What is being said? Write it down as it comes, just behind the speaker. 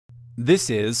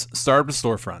This is Startup to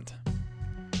Storefront.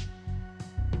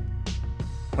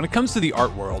 When it comes to the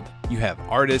art world, you have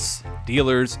artists,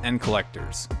 dealers, and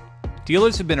collectors.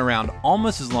 Dealers have been around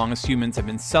almost as long as humans have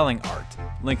been selling art,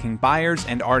 linking buyers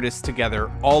and artists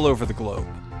together all over the globe.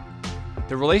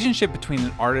 The relationship between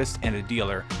an artist and a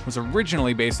dealer was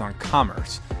originally based on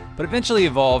commerce, but eventually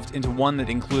evolved into one that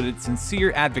included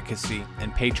sincere advocacy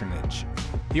and patronage.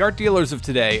 The art dealers of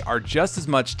today are just as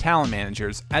much talent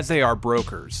managers as they are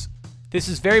brokers. This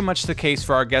is very much the case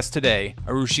for our guest today,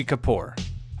 Arushi Kapoor.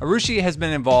 Arushi has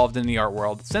been involved in the art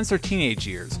world since her teenage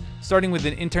years, starting with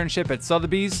an internship at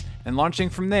Sotheby's and launching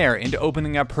from there into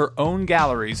opening up her own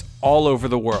galleries all over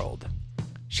the world.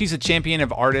 She's a champion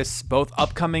of artists, both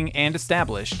upcoming and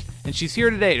established, and she's here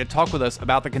today to talk with us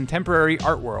about the contemporary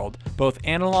art world, both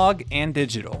analog and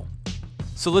digital.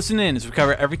 So listen in as we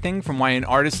cover everything from why an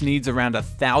artist needs around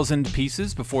 1,000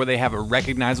 pieces before they have a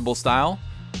recognizable style,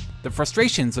 the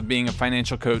frustrations of being a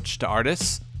financial coach to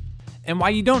artists, and why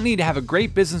you don't need to have a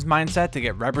great business mindset to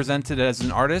get represented as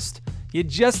an artist. You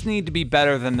just need to be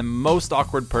better than the most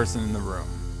awkward person in the room.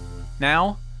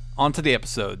 Now, on to the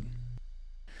episode.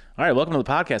 All right, welcome to the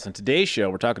podcast. On today's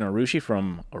show, we're talking to Arushi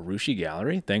from Arushi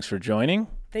Gallery. Thanks for joining.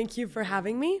 Thank you for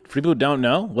having me. For people who don't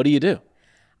know, what do you do?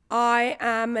 I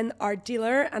am an art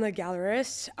dealer and a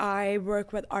gallerist. I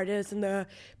work with artists in the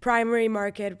primary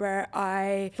market where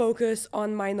I focus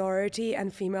on minority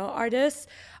and female artists.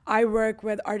 I work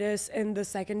with artists in the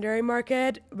secondary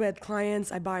market with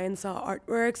clients. I buy and sell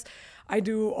artworks. I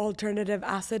do alternative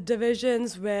asset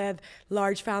divisions with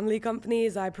large family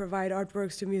companies. I provide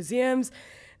artworks to museums.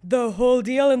 The whole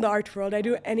deal in the art world. I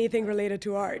do anything related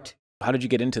to art. How did you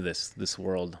get into this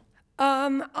world?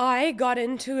 I got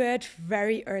into it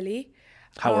very early.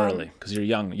 How early? Because you're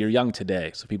young. You're young today.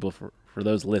 So people, for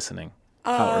those listening,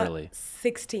 how early?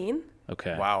 16.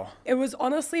 Okay. Wow. It was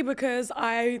honestly because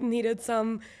I needed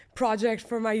some project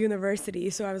for my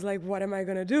university. So I was like, what am I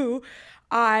going to do?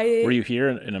 Were you here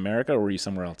in America or were you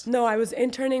somewhere else? No, I was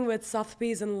interning with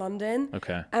Sotheby's in London.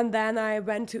 Okay. And then I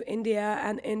went to India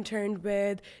and interned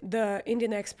with the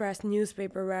Indian Express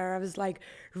newspaper where I was like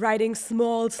writing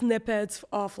small snippets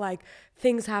of like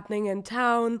things happening in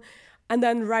town. And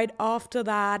then right after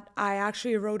that, I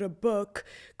actually wrote a book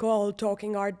called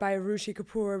Talking Art by Arushi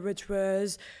Kapoor, which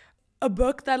was a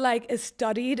book that like is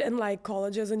studied in like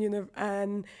colleges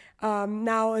and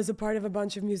now is a part of a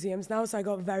bunch of museums now. So I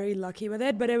got very lucky with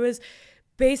it. But it was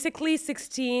basically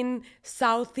 16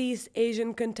 Southeast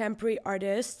Asian contemporary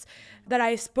artists that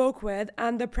I spoke with.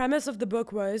 And the premise of the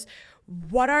book was,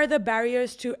 what are the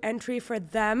barriers to entry for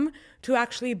them to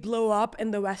actually blow up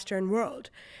in the Western world?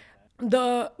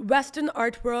 The Western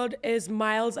art world is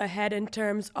miles ahead in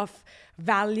terms of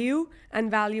value and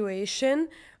valuation.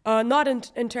 Not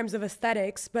in terms of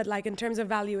aesthetics, but like in terms of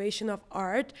valuation of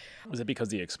art. Was it because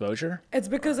of the exposure? It's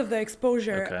because of the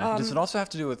exposure. Okay. Does it also have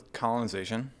to do with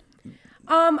colonization?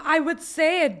 I would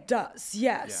say it does,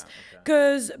 yes.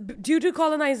 Because due to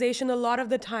colonization, a lot of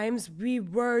the times we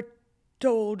were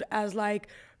told as like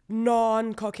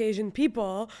non-Caucasian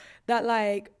people that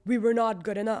like we were not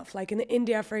good enough. Like in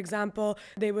India, for example,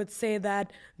 they would say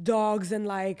that dogs and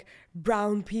like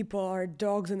brown people or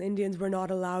dogs and Indians were not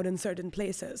allowed in certain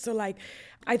places. So like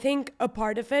I think a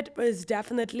part of it was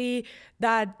definitely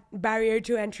that barrier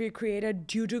to entry created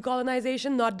due to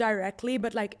colonization, not directly,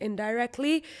 but like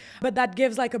indirectly. But that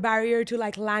gives like a barrier to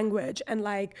like language. And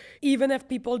like even if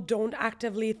people don't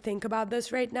actively think about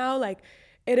this right now, like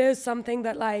it is something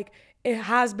that like it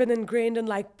has been ingrained in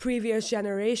like previous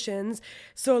generations.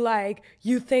 So like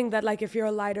you think that like if you're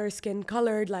lighter skin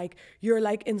colored, like you're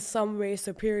like in some way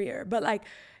superior. But like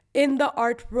in the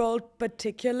art world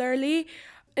particularly,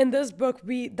 in this book,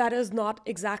 that is not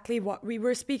exactly what we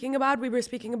were speaking about. We were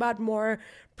speaking about more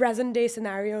present day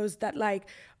scenarios that like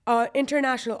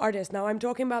international artists. Now I'm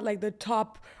talking about like the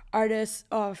top artists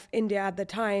of India at the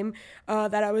time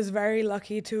that I was very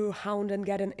lucky to hound and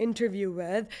get an interview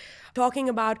with, talking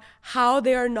about how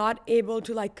they are not able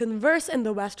to like converse in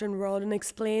the Western world and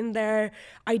explain their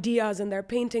ideas and their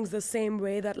paintings the same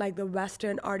way that like the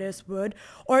Western artists would,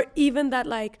 or even that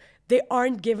like they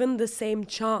aren't given the same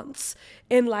chance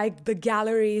in like the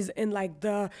galleries, in like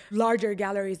the larger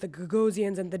galleries, the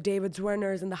Gagosians and the David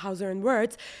Zwirners and the Hauser and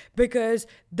Wirtz, because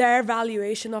their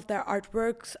valuation of their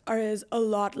artworks is a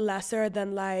lot lesser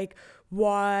than like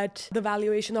what the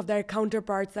valuation of their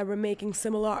counterparts that were making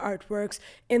similar artworks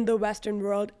in the Western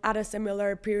world at a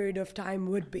similar period of time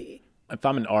would be. If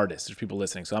I'm an artist, there's people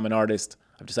listening. So I'm an artist.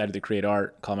 I've decided to create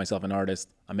art, call myself an artist.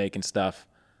 I'm making stuff.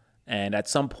 And at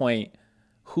some point,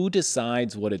 who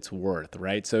decides what it's worth,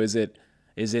 right? So is it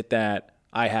that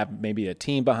I have maybe a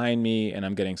team behind me and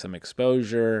I'm getting some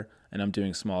exposure and I'm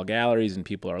doing small galleries and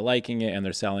people are liking it and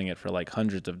they're selling it for like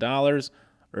hundreds of dollars?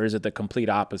 Or is it the complete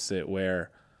opposite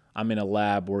where I'm in a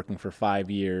lab working for 5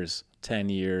 years, 10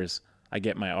 years, I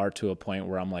get my art to a point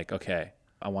where I'm like, okay,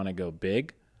 I want to go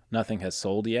big. Nothing has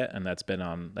sold yet, and that's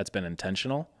been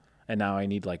intentional. And now I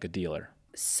need like a dealer.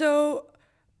 So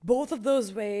both of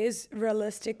those ways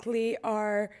realistically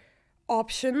are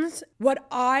options. What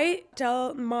I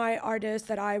tell my artists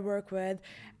that I work with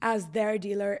as their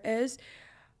dealer is,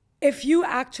 if you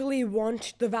actually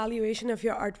want the valuation of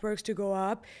your artworks to go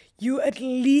up, you at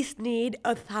least need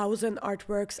 1,000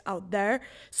 artworks out there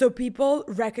so people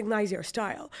recognize your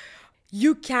style.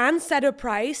 You can set a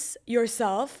price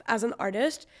yourself as an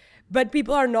artist, but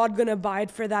people are not going to buy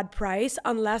it for that price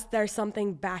unless there's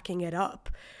something backing it up,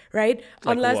 right?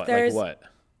 Like unless what? there's Like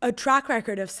what? a track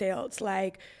record of sales.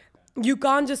 Like, you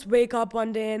can't just wake up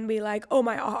one day and be like, oh,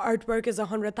 my artwork is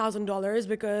 $100,000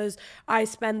 because I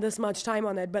spend this much time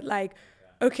on it. But like,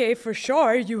 okay, for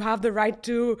sure, you have the right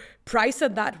to price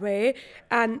it that way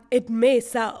and it may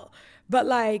sell. But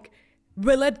like,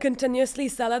 will it continuously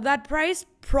sell at that price?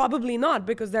 Probably not,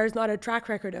 because there's not a track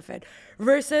record of it.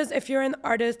 Versus if you're an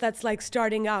artist that's like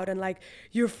starting out and like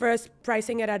you're first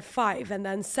pricing it at 5 and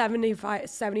then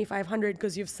 7,500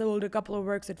 because you've sold a couple of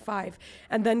works at 5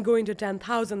 and then going to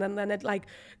 10,000 and then it like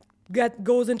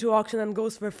goes into auction and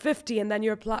goes for 50 and then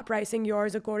you're pricing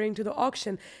yours according to the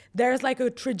auction. There's like a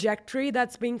trajectory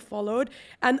that's being followed,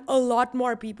 and a lot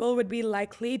more people would be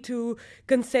likely to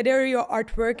consider your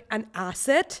artwork an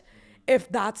asset if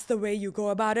that's the way you go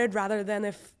about it, rather than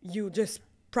if you just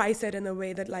price it in a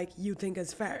way that like you think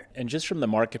is fair. And just from the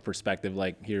market perspective,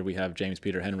 like here we have James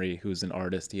Peter Henry, who's an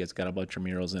artist. He has got a bunch of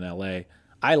murals in LA.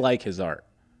 I like his art.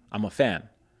 I'm a fan.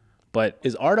 But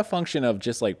is art a function of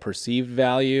just like perceived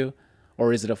value,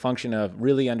 or is it a function of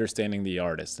really understanding the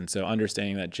artist? And so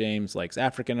understanding that James likes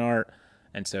African art,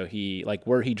 and so he, like,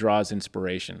 where he draws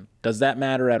inspiration. Does that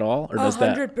matter at all? Or does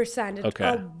 100%. It Okay.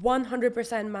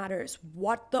 100% matters.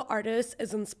 What the artist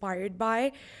is inspired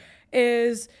by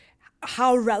is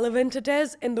how relevant it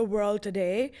is in the world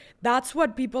today. That's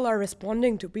what people are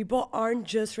responding to. People aren't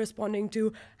just responding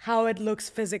to how it looks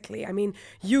physically. I mean,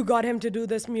 you got him to do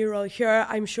this mural here.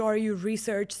 I'm sure you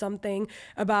researched something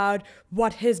about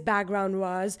what his background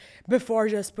was before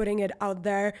just putting it out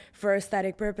there for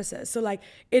aesthetic purposes. So like,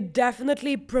 it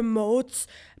definitely promotes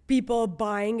people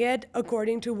buying it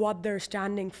according to what they're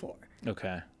standing for.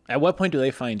 Okay. At what point do they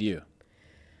find you?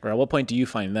 Or at what point do you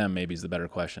find them, maybe is the better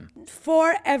question.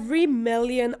 For every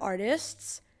million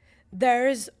artists,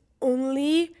 there's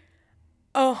only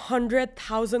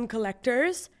 100,000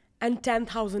 collectors and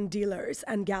 10,000 dealers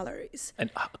and galleries. And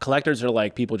collectors are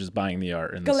like people just buying the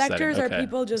art in this Collectors setting. are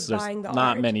people just So there's buying the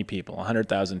not art. many people,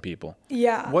 100,000 people.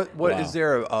 Yeah. What Wow. is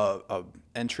there a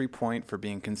entry point for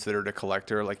being considered a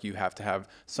collector? Like you have to have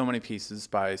so many pieces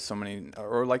by so many,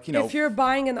 or like, you know. If you're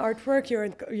buying an artwork,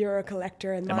 you're a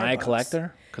collector in my Am I a books.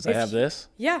 collector? Because I If have this?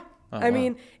 Yeah. Oh, I wow.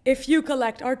 mean, if you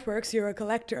collect artworks, you're a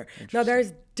collector. Now,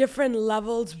 there's different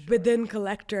levels within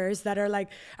collectors that are like,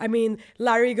 I mean,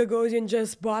 Larry Gagosian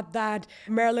just bought that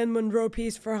Marilyn Monroe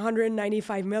piece for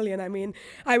 195 million. I mean,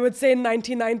 I would say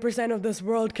 99% of this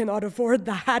world cannot afford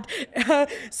that.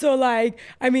 So like,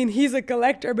 I mean, he's a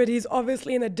collector, but he's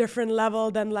obviously in a different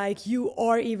level than like you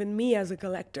or even me as a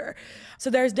collector. So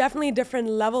there's definitely different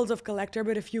levels of collector,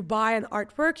 but if you buy an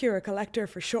artwork, you're a collector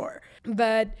for sure.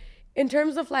 But in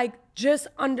terms of like just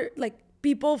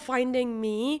people finding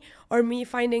me or me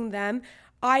finding them,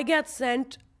 I get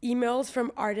sent emails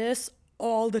from artists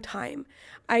all the time.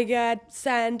 I get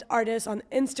sent artists on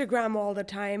Instagram all the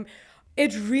time.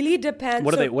 It really depends.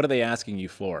 What are they asking you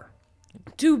for?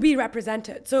 To be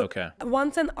represented. So Okay.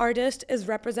 once an artist is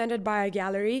represented by a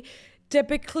gallery,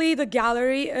 typically the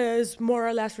gallery is more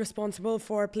or less responsible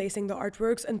for placing the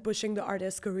artworks and pushing the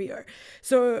artist's career.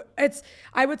 So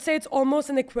I would say it's almost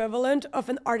an equivalent of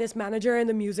an artist manager in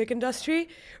the music industry,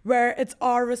 where it's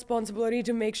our responsibility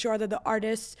to make sure that the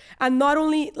artists, and not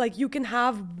only like you can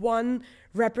have one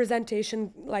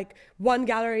representation, like one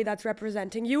gallery that's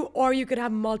representing you, or you could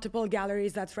have multiple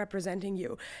galleries that's representing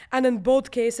you. And in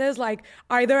both cases, like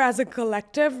either as a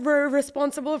collective we're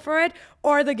responsible for it,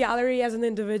 or the gallery as an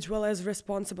individual is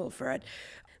responsible for it.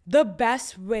 The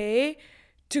best way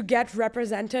to get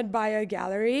represented by a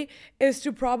gallery is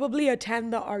to probably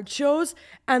attend the art shows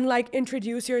and like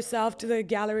introduce yourself to the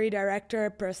gallery director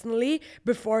personally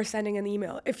before sending an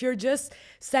email. If you're just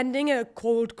sending a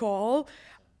cold call,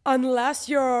 unless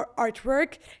your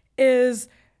artwork is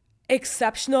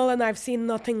exceptional and I've seen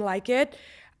nothing like it,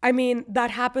 I mean,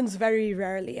 that happens very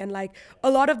rarely. And like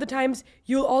a lot of the times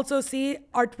you'll also see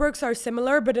artworks are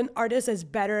similar, but an artist is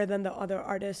better than the other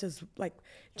artist, is like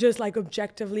just like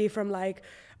objectively from like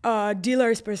a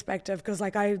dealer's perspective. Because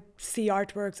like I see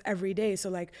artworks every day. So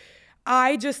like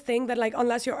I just think that like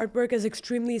unless your artwork is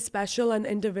extremely special and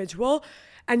individual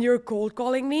and you're cold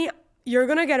calling me, you're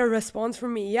going to get a response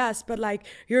from me, yes, but like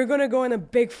you're going to go in a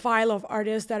big file of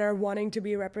artists that are wanting to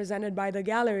be represented by the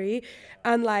gallery,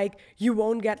 and like you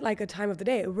won't get like a time of the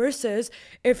day. Versus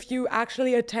if you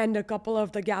actually attend a couple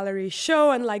of the gallery show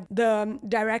and like the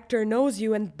director knows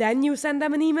you and then you send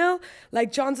them an email,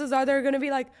 like chances are they're going to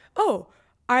be like, oh,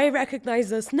 I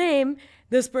recognize this name.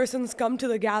 This person's come to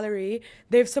the gallery.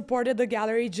 They've supported the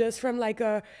gallery just from like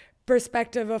a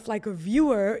perspective of like a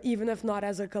viewer, even if not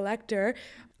as a collector.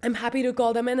 I'm happy to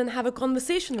call them in and have a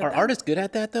conversation with them. Are artists good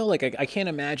at that though? Like I can't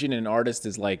imagine an artist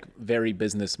is like very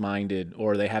business minded,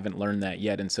 or they haven't learned that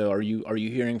yet. And so are you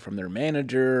hearing from their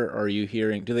manager? Are you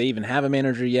hearing, do they even have a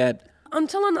manager yet?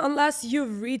 Until and unless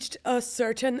you've reached a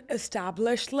certain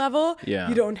established level,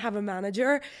 you don't have a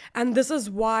manager. And this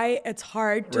is why it's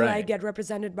hard to like get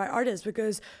represented by artists,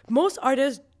 because most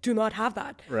artists do not have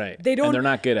that. Right. They don't. And they're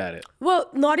not good at it. Well,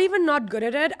 not even not good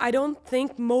at it. I don't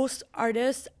think most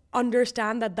artists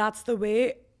understand that that's the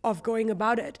way of going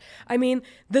about it. I mean,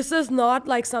 this is not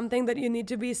like something that you need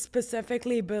to be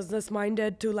specifically business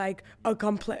minded to like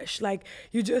accomplish. Like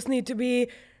you just need to be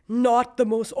not the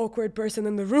most awkward person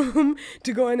in the room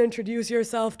to go and introduce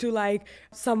yourself to like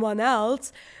someone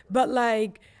else. But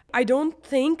like, I don't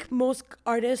think most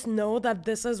artists know that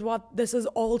this is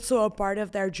also a part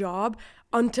of their job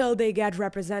until they get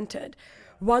represented.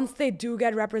 Once they do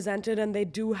get represented and they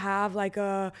do have like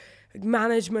a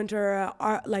management or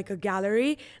like a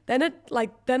gallery, then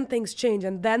things change,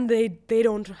 and then they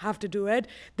don't have to do it.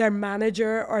 Their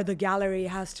manager or the gallery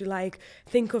has to like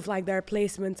think of like their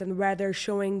placements and where they're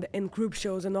showing in group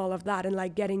shows and all of that, and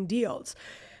like getting deals.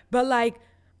 But like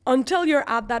until you're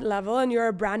at that level and you're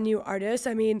a brand new artist,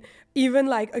 I mean, even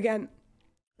like again,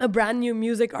 a brand new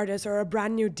music artist or a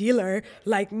brand new dealer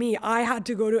like me, I had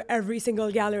to go to every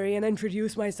single gallery and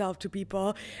introduce myself to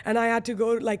people. And I had to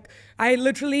go like, I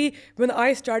literally, when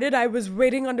I started, I was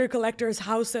waiting under collectors'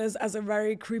 houses as a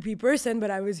very creepy person, but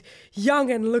I was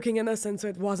young and looking innocent, so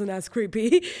it wasn't as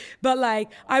creepy. But like,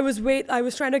 I was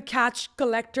trying to catch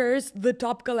collectors, the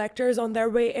top collectors on their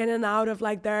way in and out of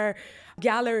like their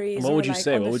galleries. What would you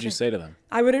say? What would you say to them?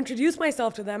 I would introduce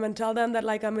myself to them and tell them that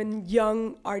like I'm a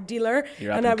young art dealer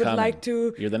and I would like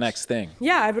to. You're the next thing.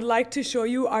 Yeah, I would like to show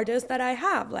you artists that I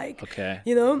have. Like, okay,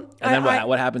 you know. And then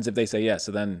what happens if they say yes?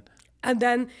 So then. And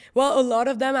then, well, a lot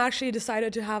of them actually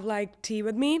decided to have like tea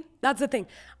with me. That's the thing.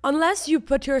 Unless you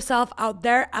put yourself out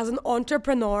there as an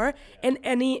entrepreneur in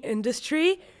any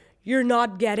industry, you're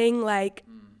not getting like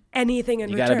anything in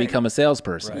return. You got to become a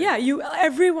salesperson. Right. Yeah,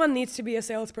 everyone needs to be a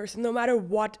salesperson, no matter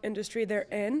what industry they're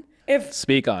in.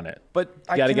 Speak on it. But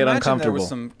you got to get uncomfortable. There was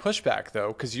some pushback though,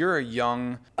 because you're a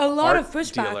young lot art of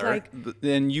pushback, dealer, like,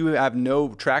 and you have no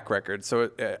track record.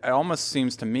 So it almost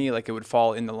seems to me like it would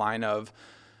fall in the line of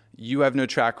you have no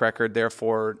track record,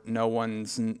 therefore no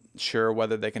one's sure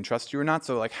whether they can trust you or not.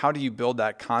 So like, how do you build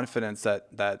that confidence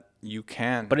that you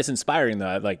can? But it's inspiring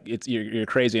though. Like you're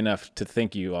crazy enough to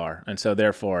think you are, and so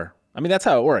therefore, I mean, that's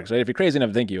how it works, right? If you're crazy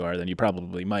enough to think you are, then you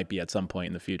probably might be at some point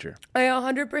in the future. I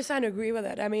 100% agree with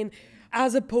it. I mean,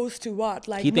 as opposed to what?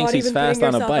 Like, he thinks not he's even fast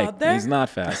on a bike. There? He's not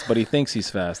fast, but he thinks he's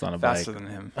fast on a bike. Faster than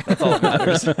him. That's all that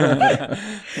matters.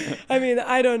 I mean,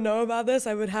 I don't know about this.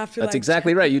 I would have to. That's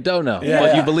exactly right. You don't know,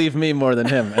 but you believe me more than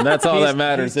him, and that's all that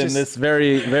matters in this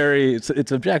very.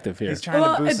 It's objective here. He's trying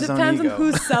to boost his own ego. It depends on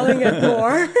who's selling it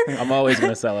more. I'm always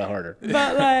going to sell it harder.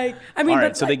 But like, I mean, all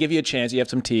right. So they give you a chance. You have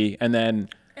some tea, and then.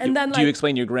 And then, do you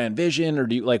explain your grand vision, or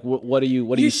do you like what do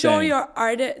you you show saying? Your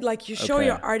artist, like you show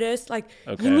your artist, like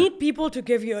you need people to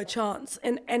give you a chance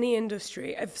in any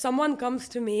industry. If someone comes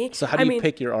to me, so how do you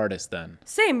pick your artist then?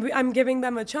 Same, I'm giving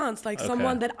them a chance, like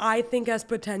someone that I think has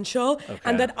potential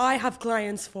and that I have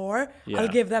clients for. I'll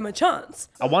give them a chance.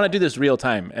 I want to do this real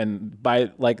time, and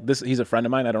by like this, he's a friend of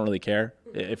mine. I don't really care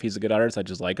if he's a good artist. I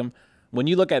just like him. When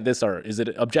you look at this art, is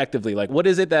it objectively like what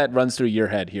is it that runs through your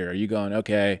head here? Are you going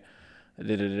okay?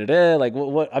 Like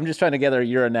what I'm just trying to gather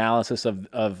your analysis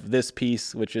of this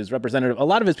piece, which is representative. A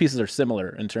lot of his pieces are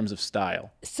similar in terms of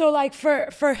style. So like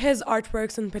for his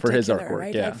artworks in particular, for his artwork,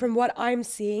 right? Yeah. Like from what I'm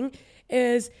seeing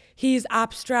is he's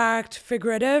abstract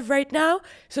figurative right now.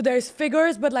 So there's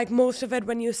figures, but like most of it,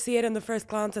 when you see it in the first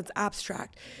glance, it's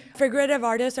abstract. Figurative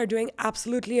artists are doing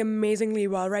absolutely amazingly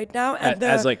well right now.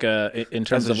 As like in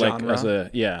terms of like as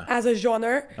a genre. As a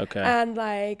genre. Okay. And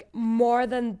like more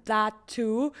than that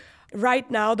too, right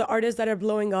now the artists that are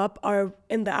blowing up are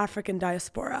in the African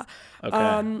diaspora.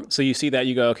 Okay. So you see that,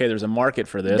 you go, okay, there's a market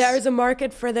for this. There is a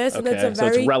market for this, and Okay, so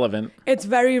it's relevant. It's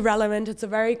very relevant. It's a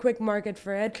very quick market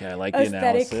for it. Okay, I like the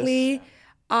analysis.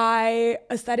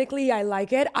 Aesthetically, I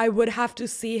like it. I would have to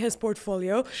see his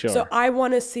portfolio. Sure. So I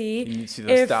want to see. You need to see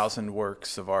those 1,000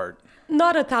 works of art.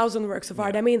 Not 1,000 works of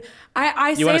art. I mean,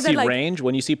 I say You want to that see like range?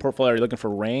 When you see portfolio, are you looking for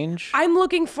range? I'm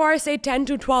looking for, say, 10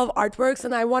 to 12 artworks,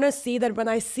 and I want to see that when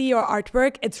I see your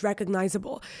artwork, it's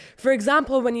recognizable. For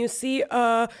example, when you see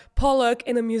a Pollock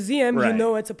in a museum, you Right.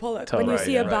 know it's a Pollock. Totally. When you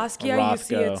see a Right. Basquiat, you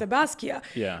see Rothko. it's a Basquiat.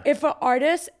 Yeah. If an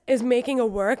artist is making a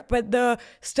work, but the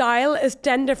style is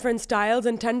 10 different styles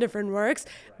and 10 different works,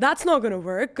 that's not going to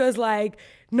work, because, like,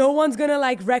 no one's going to,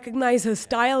 like, recognize his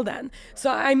style then. So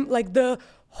I'm, like, the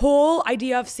whole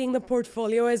idea of seeing the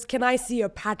portfolio is, can I see a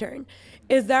pattern?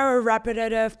 Is there a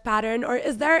repetitive pattern, or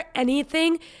is there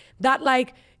anything that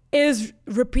like is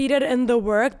repeated in the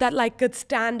work that like could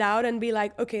stand out and be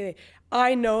like, okay,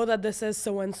 I know that this is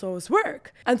so-and-so's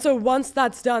work. And so once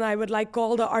that's done, I would like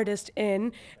call the artist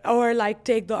in, or like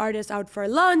take the artist out for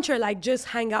lunch, or like just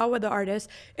hang out with the artist.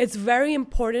 It's very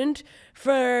important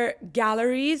for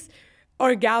galleries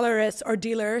or gallerists or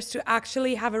dealers to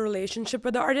actually have a relationship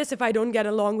with the artist. If I don't get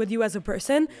along with you as a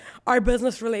person, our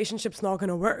business relationship's not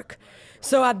gonna work.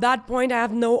 So at that point, I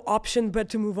have no option but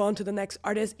to move on to the next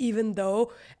artist, even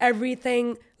though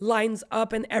everything lines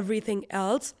up and everything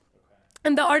else.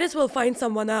 And the artist will find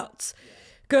someone else.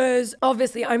 Because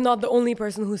obviously I'm not the only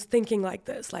person who's thinking like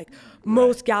this. Like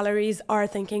most galleries are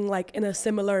thinking like in a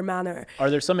similar manner. Are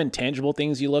there some intangible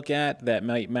things you look at that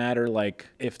might matter? Like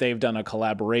if they've done a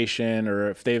collaboration, or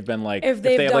if they've been like, if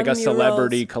they have like a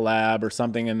celebrity collab or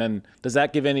something, and then does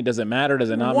that give any, does it matter? Does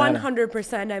it not matter?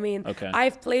 100%. I mean,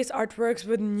 I've placed artworks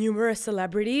with numerous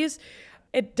celebrities.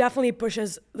 It definitely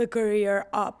pushes the career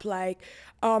up, like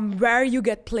where you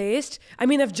get placed. I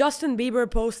mean, if Justin Bieber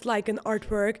posts like an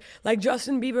artwork, like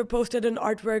Justin Bieber posted an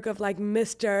artwork of like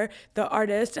Mr. the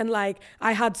artist, and like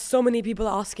I had so many people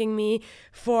asking me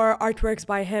for artworks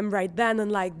by him right then,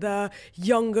 and like the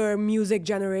younger music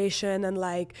generation, and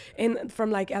like from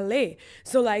like LA.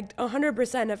 So like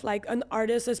 100%, if like an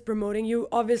artist is promoting you,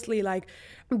 obviously like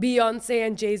Beyonce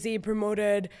and Jay-Z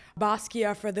promoted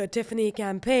Basquiat for the Tiffany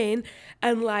campaign,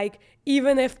 and like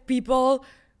even if people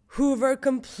who were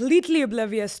completely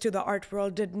oblivious to the art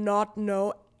world did not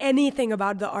know anything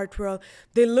about the art world,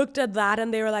 they looked at that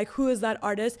and they were like, who is that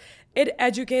artist? It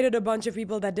educated a bunch of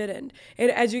people that didn't. It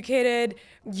educated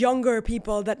younger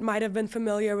people that might have been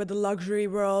familiar with the luxury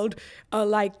world,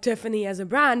 like Tiffany as a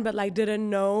brand, but like didn't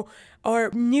know or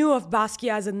knew of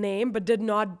Basquiat as a name, but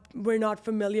were not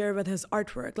familiar with his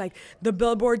artwork. Like the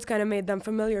billboards kind of made them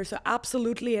familiar. So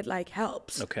absolutely it like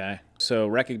helps. Okay. So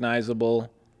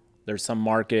recognizable, there's some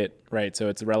market, right? So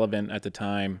it's relevant at the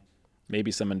time,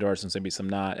 maybe some endorsements, maybe some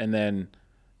not. And then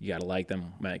you got to like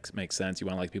them, makes sense. You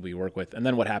want to like people you work with. And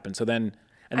then what happens? So then,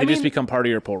 and they just become part of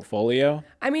your portfolio?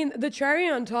 I mean, the cherry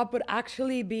on top would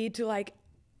actually be to like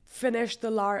finish the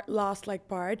last like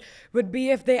part would be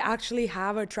if they actually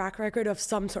have a track record of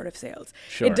some sort of sales.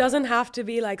 Sure. It doesn't have to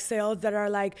be like sales that are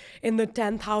like in the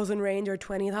 10,000 range or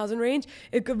 20,000 range.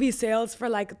 It could be sales for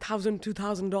like $1,000,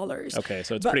 $2,000. Okay,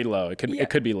 so it's pretty low. It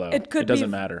could be low. It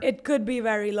doesn't matter. It could be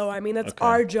very low. I mean, it's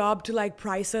our job to like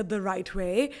price it the right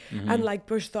way and like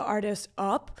push the artist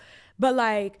up. But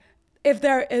like, if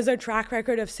there is a track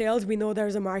record of sales, we know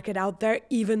there's a market out there,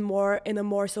 even more in a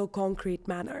more so concrete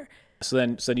manner. So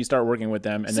then you start working with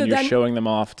them, and then you're showing them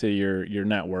off to your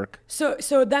network. So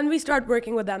then we start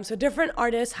working with them. So different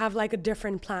artists have like a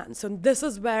different plan. So this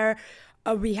is where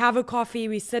we have a coffee,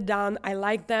 we sit down, I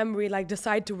like them, we like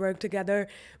decide to work together.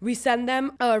 We send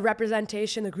them a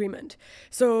representation agreement.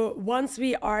 So once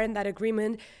we are in that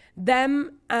agreement,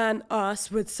 them and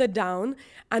us would sit down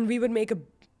and we would make a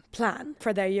plan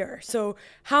for their year. So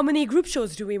how many group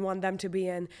shows do we want them to be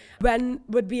in? When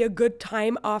would be a good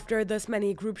time after this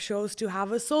many group shows to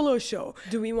have a solo show?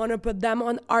 Do we want to put them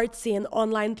on Artsy and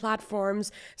online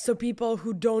platforms so people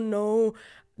who don't know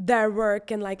their work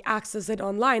can like access it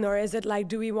online? Or is it like,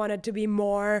 do we want it to be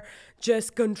more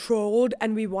just controlled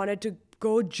and we want it to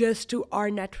go just to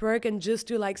our network and just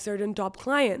to like certain top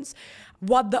clients?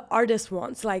 What the artist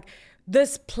wants, like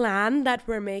this plan that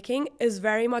we're making is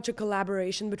very much a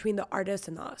collaboration between the artist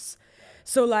and us.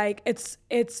 So like it's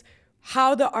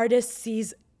how the artist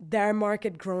sees their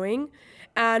market growing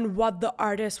and what the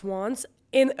artist wants,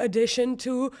 in addition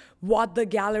to what the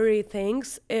gallery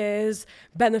thinks is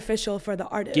beneficial for the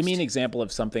artist. Give me an example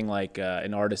of something like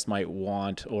an artist might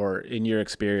want, or in your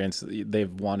experience,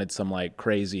 they've wanted some like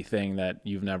crazy thing that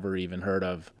you've never even heard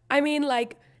of. I mean,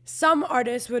 like some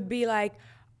artists would be like,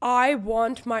 I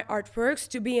want my artworks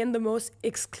to be in the most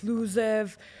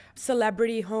exclusive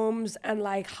celebrity homes and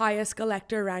like highest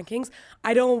collector rankings.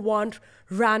 I don't want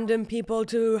random people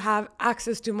to have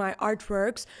access to my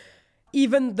artworks,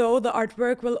 even though the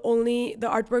artworks are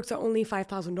only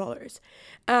 $5,000.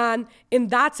 And in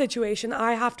that situation,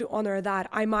 I have to honor that.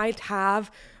 I might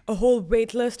have a whole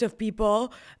wait list of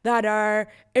people that are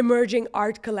emerging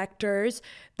art collectors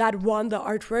that want the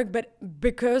artwork, but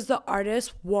because the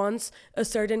artist wants a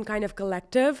certain kind of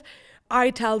collective, I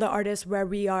tell the artist where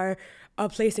we are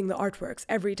placing the artworks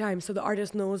every time, so the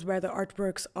artist knows where the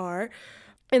artworks are.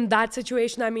 In that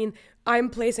situation, I mean, I'm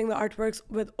placing the artworks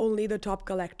with only the top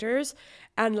collectors,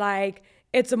 and like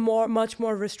it's a much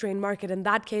more restrained market. In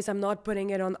that case, I'm not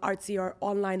putting it on artsy or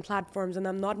online platforms, and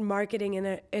I'm not marketing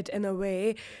it in a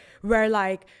way where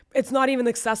like it's not even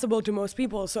accessible to most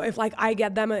people. So if like I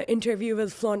get them an interview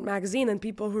with Flaunt magazine, and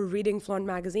people who are reading Flaunt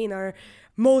magazine, or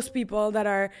most people that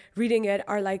are reading it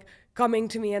are like coming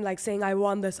to me and like saying, I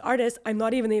want this artist, I'm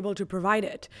not even able to provide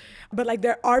it. But like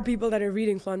there are people that are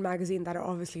reading Flaunt magazine that are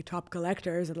obviously top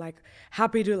collectors, and like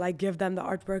happy to like give them the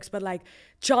artworks. But like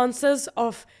chances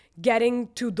of getting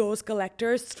to those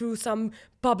collectors through some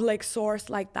public source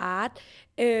like that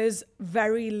is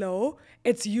very low.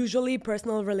 It's usually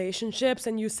personal relationships,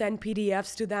 and you send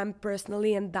PDFs to them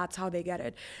personally, and that's how they get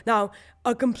it. Now,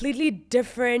 a completely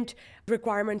different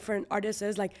requirement for an artist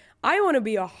is like, I want to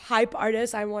be a hype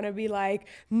artist. I want to be like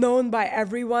known by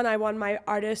everyone. I want my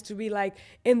artist to be like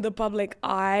in the public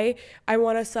eye. I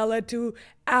want to sell it to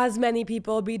as many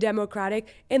people, be democratic.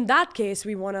 In that case,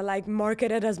 we want to like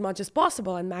market it as much as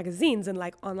possible in magazines and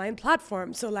like online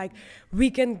platforms. So like we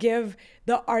can give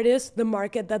the artist the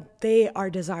market that they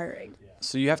are desiring.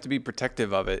 So you have to be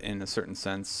protective of it in a certain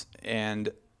sense. And,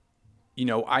 you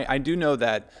know, I do know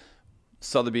that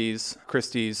Sotheby's,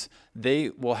 Christie's, they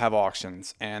will have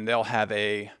auctions, and they'll have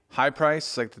a high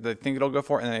price, like they think it'll go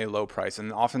for, and then a low price.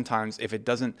 And oftentimes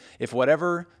if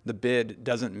whatever the bid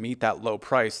doesn't meet that low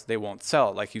price, they won't sell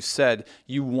it. Like you said,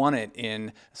 you want it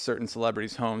in certain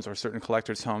celebrities' homes or certain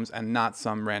collectors' homes, and not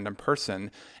some random person.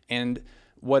 And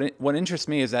what interests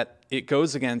me is that it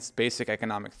goes against basic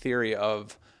economic theory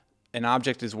of an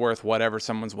object is worth whatever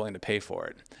someone's willing to pay for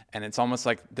it. And it's almost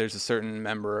like there's a certain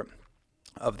member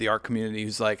of the art community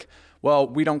who's like, well,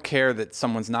 we don't care that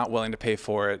someone's not willing to pay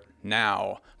for it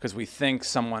now because we think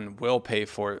someone will pay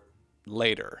for it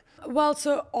later. Well,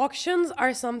 so auctions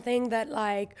are something that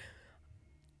like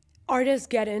artists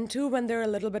get into when they're a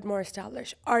little bit more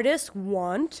established. Artists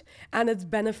want, and it's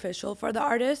beneficial for the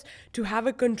artist to have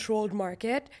a controlled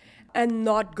market and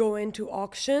not go into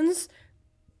auctions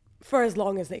for as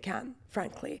long as they can,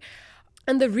 frankly.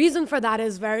 And the reason for that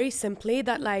is very simply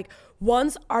that like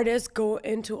once artists go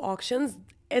into auctions,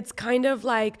 it's kind of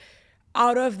like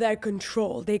out of their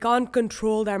control. They can't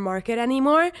control their market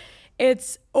anymore.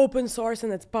 It's open source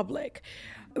and it's public.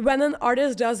 When an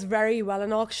artist does very well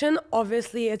in auction,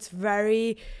 obviously it's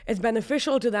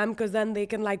beneficial to them because then they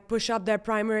can like push up their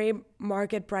primary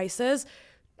market prices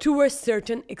to a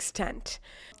certain extent.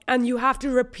 And you have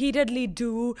to repeatedly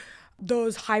do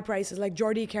those high prices. Like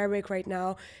Jordi Kerwick right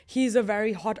now, he's a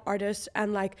very hot artist,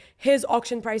 and like his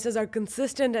auction prices are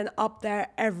consistent and up there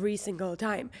every single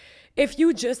time. If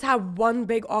you just have one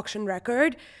big auction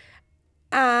record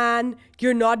and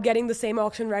you're not getting the same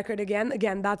auction record again,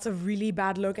 that's a really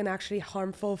bad look and actually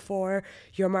harmful for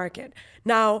your market.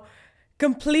 Now,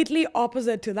 completely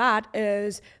opposite to that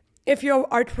is if your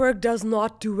artwork does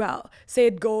not do well, say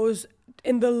it goes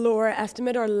in the lower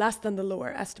estimate or less than the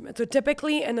lower estimate. So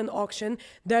typically in an auction,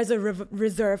 there's a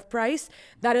reserve price.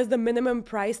 That is the minimum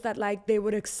price that like they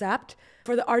would accept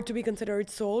for the art to be considered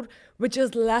sold, which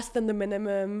is less than the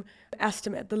minimum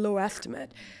estimate, the low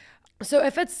estimate. So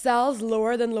if it sells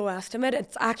lower than low estimate,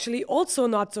 it's actually also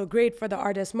not so great for the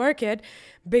artist market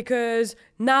because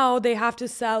now they have to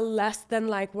sell less than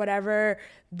like whatever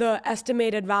the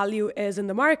estimated value is in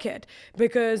the market,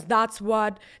 because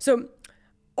so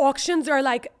auctions are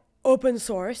like open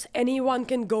source. Anyone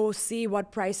can go see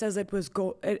what prices it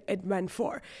went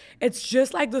for. It's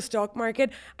just like the stock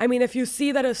market. I mean, if you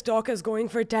see that a stock is going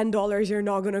for $10, you're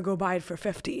not going to go buy it for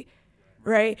 $50,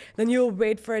 right? Then you'll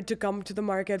wait for it to come to the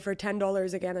market for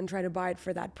 $10 again and try to buy it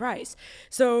for that price.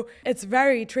 So it's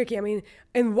very tricky. I mean,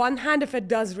 in one hand, if it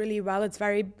does really well,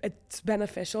 it's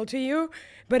beneficial to you.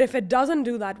 But if it doesn't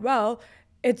do that well,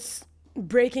 it's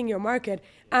breaking your market.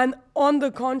 And on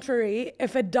the contrary,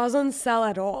 if it doesn't sell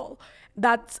at all,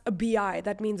 that's a BI.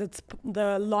 That means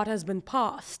the lot has been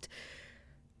passed.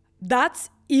 that's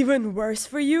even worse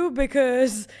for you,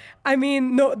 because I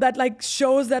mean, no, that like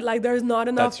shows that like there's not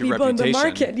enough That's your people in the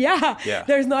market. reputation. Yeah.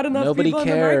 There's not enough Nobody people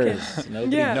cares. in the market.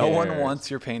 Nobody Yeah. No one cares. wants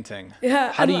your painting.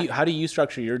 Yeah. How and do you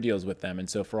structure your deals with them? And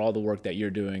so for all the work that you're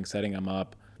doing, setting them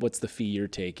up, what's the fee you're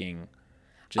taking?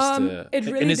 it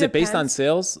really and is it based on depends.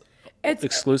 sales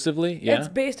exclusively? Yeah. It's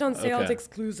based on sales Okay.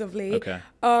 exclusively. Okay.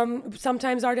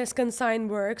 Sometimes artists consign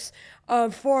works.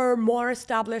 For more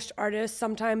established artists,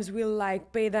 sometimes we'll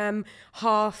like pay them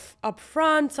half up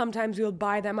front. Sometimes we'll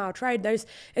buy them outright.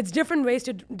 It's different ways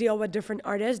to deal with different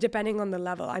artists depending on the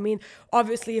level. I mean,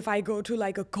 obviously, if I go to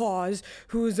like a cause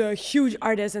who's a huge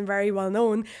artist and very well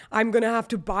known, I'm gonna have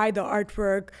to buy the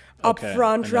artwork up Okay,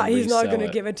 front. and then Right? He's not resell gonna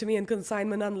it. give it to me in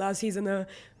consignment unless he's in a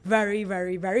very,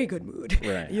 very, very good mood.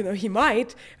 Right. You know, he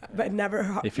might, but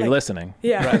never. If you're listening.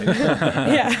 Yeah.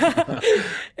 Yeah.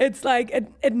 It's like,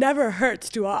 it never hurts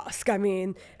to ask. I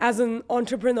mean, as an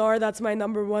entrepreneur, that's my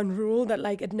number one rule, that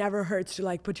like, it never hurts to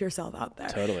like put yourself out there.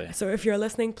 Totally. So if you're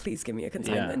listening, please give me a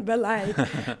consignment. Yeah. But like,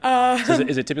 So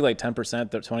is it typically like 10%,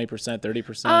 20%,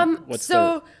 30%? What's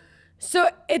so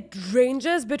it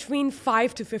ranges between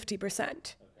 5 to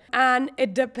 50%. And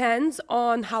it depends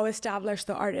on how established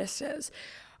the artist is.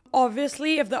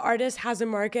 Obviously, if the artist has a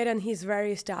market and he's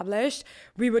very established,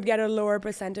 we would get a lower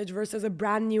percentage versus a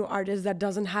brand new artist that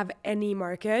doesn't have any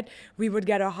market. We would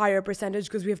get a higher percentage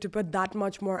because we have to put that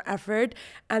much more effort.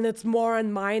 And it's more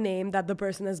on my name that the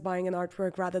person is buying an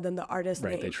artwork rather than the artist's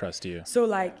name. Right, they trust you. So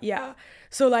like, yeah.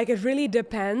 So like, it really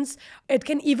depends. It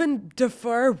can even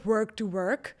defer work to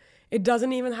work. It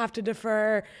doesn't even have to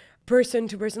defer person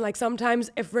to person. Like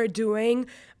sometimes if we're doing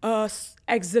a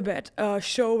exhibit, a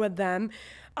show with them,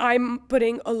 I'm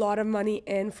putting a lot of money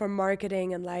in for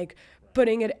marketing and like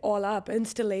putting it all up,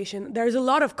 installation. There's a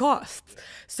lot of costs.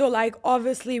 So like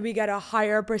obviously we get a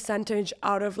higher percentage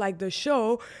out of like the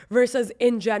show versus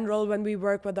in general when we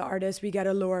work with the artist, we get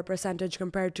a lower percentage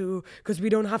compared to, because we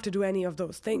don't have to do any of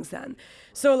those things then.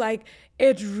 So like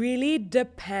it really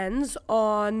depends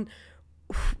on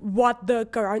what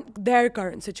their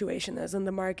current situation is in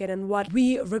the market and what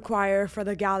we require for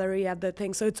the gallery at the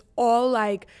thing. So it's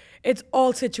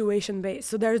all situation based.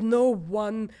 So there's no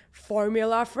one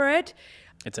formula for it.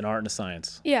 It's an art and a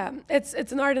science. Yeah, it's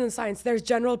an art and a science. There's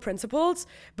general principles,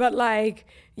 but like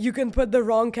you can put the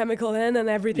wrong chemical in and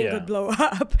everything could blow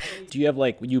up. Do you have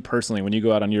like, you personally, when you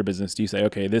go out on your business, do you say,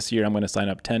 okay, this year I'm going to sign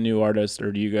up 10 new artists,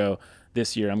 or do you go,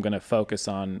 this year I'm going to focus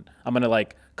on, I'm going to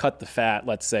like cut the fat,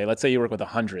 let's say you work with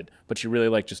 100, but you really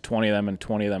like just 20 of them and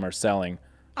 20 of them are selling.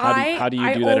 How do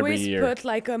you do that every year? I always put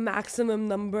like a maximum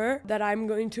number that I'm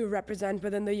going to represent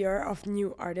within the year of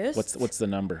new artists. What's the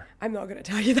number? I'm not going to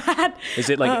tell you that. Is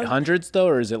it like hundreds though,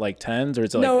 or is it like tens, or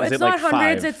is it like, no, is it's it not like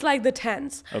hundreds. 5? It's like the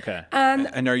tens. Okay.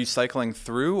 And are you cycling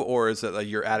through, or is it like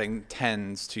you're adding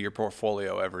tens to your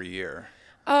portfolio every year?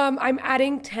 I'm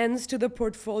adding tens to the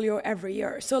portfolio every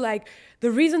year. So like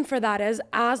the reason for that is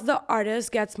as the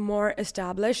artist gets more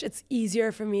established, it's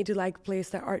easier for me to like place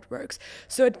their artworks.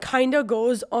 So it kind of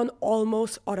goes on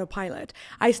almost autopilot.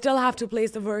 I still have to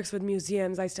place the works with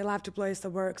museums. I still have to place the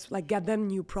works, like get them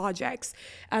new projects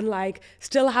and like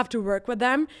still have to work with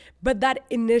them. But that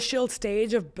initial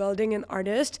stage of building an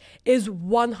artist is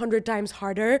 100 times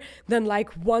harder than like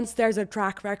once there's a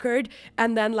track record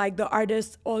and then like the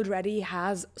artist already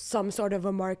has some sort of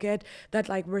a market that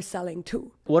like we're selling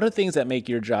to. What are things that make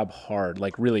your job hard,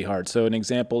 like really hard? So an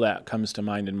example that comes to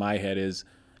mind in my head is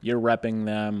you're repping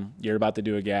them, you're about to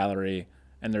do a gallery,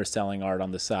 and they're selling art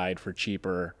on the side for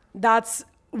cheaper. That's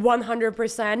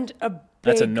 100% a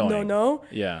That's big annoying. no-no.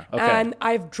 Yeah, okay. And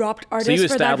I've dropped artists So you for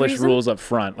that establish reason. rules up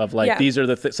front of like, Yeah. these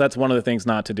are so that's one of the things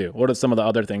not to do. What are some of the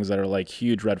other things that are like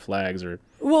huge red flags or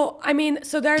Well, I mean,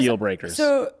 so there's deal breakers?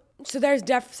 So there's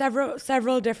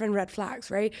several different red flags,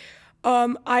 right?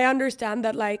 I understand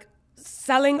that like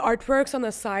selling artworks on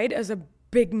the side is a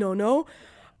big no-no.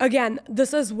 Again,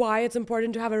 this is why it's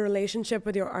important to have a relationship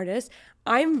with your artist.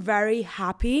 I'm very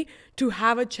happy to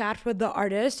have a chat with the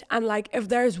artist, and like if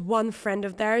there's one friend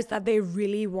of theirs that they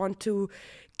really want to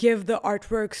give the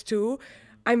artworks to,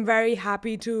 I'm very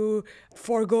happy to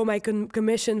forego my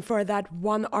commission for that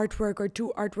one artwork or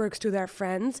two artworks to their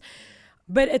friends.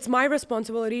 But it's my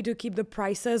responsibility to keep the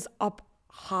prices up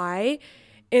high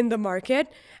in the market.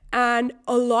 And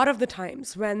a lot of the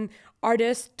times when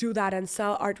artists do that and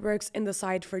sell artworks in the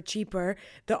side for cheaper,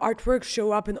 the artworks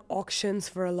show up in auctions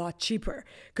for a lot cheaper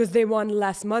because they want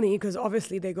less money, because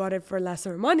obviously they got it for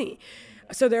lesser money.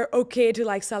 So they're okay to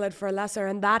like sell it for lesser,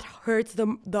 and that hurts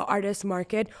the artist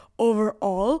market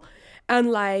overall.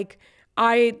 And like,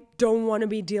 I don't want to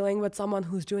be dealing with someone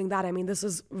who's doing that. I mean, this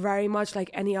is very much like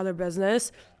any other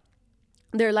business.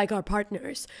 they're like our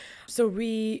partners. So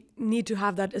we need to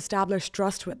have that established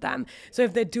trust with them. So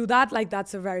if they do that, like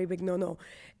that's a very big no-no.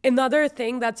 Another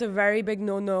thing that's a very big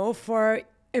no-no for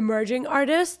emerging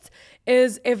artists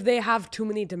is if they have too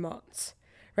many demands,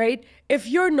 right? If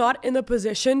you're not in a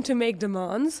position to make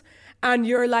demands and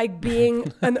you're like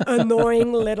being an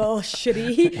annoying little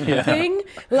shitty thing,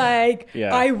 like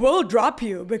I will drop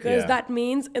you because that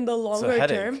means in the longer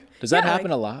term. Does that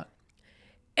happen a lot?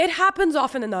 It happens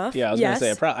often enough. Yeah, I was gonna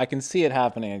say I can see it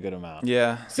happening a good amount.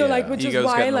 Yeah. So like, which is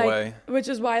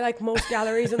why like most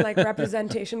galleries and like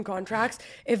representation contracts,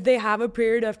 if they have a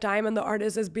period of time and the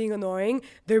artist is being annoying,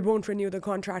 they won't renew the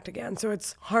contract again. So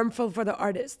it's harmful for the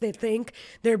artist. They think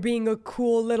they're being a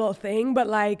cool little thing, but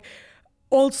like,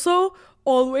 also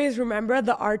always remember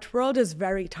the art world is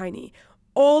very tiny.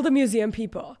 All the museum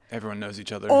people, everyone knows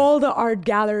each other. All the art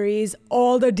galleries,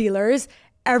 all the dealers.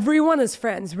 Everyone is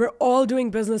friends. We're all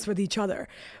doing business with each other.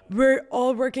 We're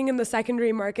all working in the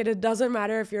secondary market. It doesn't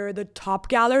matter if you're the top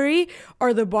gallery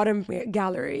or the bottom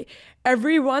gallery.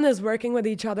 Everyone is working with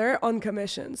each other on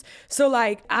commissions. So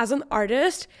like as an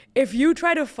artist, if you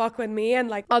try to fuck with me and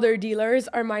like other dealers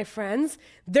are my friends,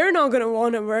 they're not going to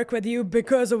want to work with you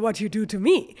because of what you do to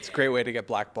me. It's a great way to get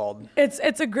blackballed.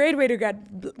 It's a great way to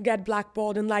get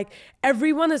blackballed. And like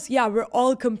everyone is, we're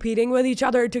all competing with each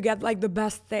other to get like the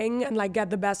best thing and like get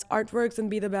the best artworks and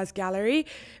be the best gallery.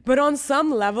 But on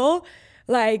some level,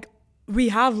 like we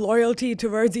have loyalty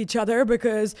towards each other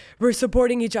because we're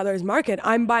supporting each other's market.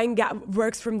 I'm buying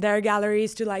works from their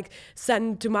galleries to like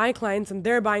send to my clients, and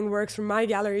they're buying works from my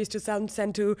galleries to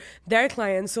send to their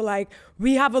clients. So like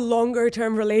we have a longer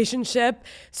term relationship.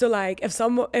 So like if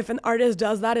an artist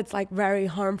does that, it's like very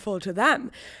harmful to them.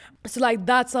 So like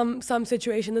that's some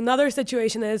situation. Another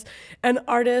situation is an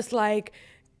artist like,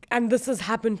 and this has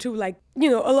happened too, like, a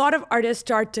lot of artists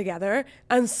start together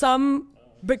and some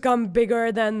become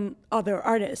bigger than other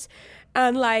artists.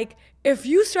 And like, if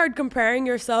you start comparing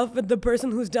yourself with the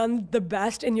person who's done the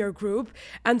best in your group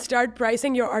and start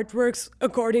pricing your artworks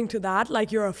according to that,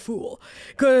 like you're a fool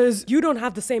because you don't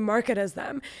have the same market as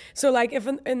them. So like if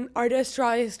an artist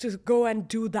tries to go and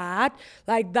do that,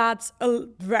 like that's a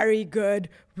very good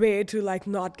way to like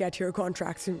not get your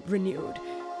contracts renewed.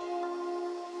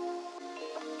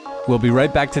 We'll be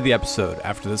right back to the episode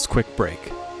after this quick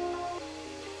break.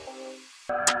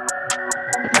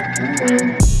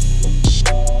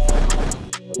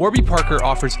 Warby Parker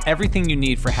offers everything you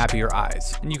need for happier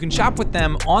eyes, and you can shop with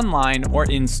them online or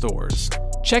in stores.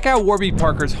 Check out Warby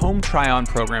Parker's home try-on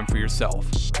program for yourself.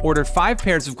 Order 5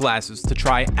 pairs of glasses to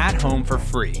try at home for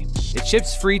free. It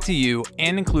ships free to you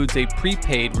and includes a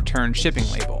prepaid return shipping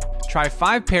label. Try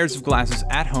 5 pairs of glasses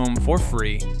at home for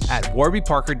free at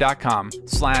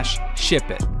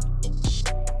warbyparker.com/shipit.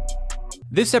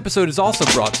 This episode is also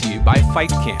brought to you by Fight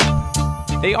Camp.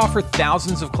 They offer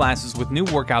thousands of classes with new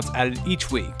workouts added each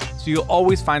week, so you'll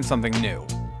always find something new.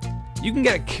 You can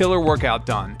get a killer workout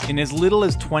done in as little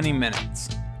as 20 minutes.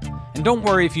 And don't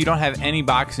worry if you don't have any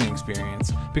boxing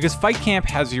experience, because Fight Camp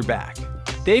has your back.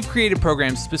 They've created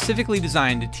programs specifically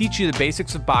designed to teach you the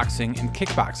basics of boxing and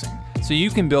kickboxing, so you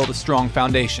can build a strong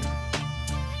foundation.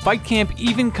 Fight Camp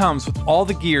even comes with all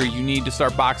the gear you need to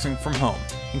start boxing from home,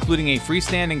 including a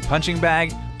freestanding punching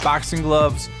bag, boxing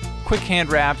gloves, quick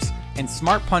hand wraps, and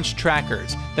smart punch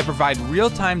trackers that provide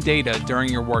real-time data during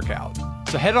your workout.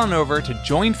 So head on over to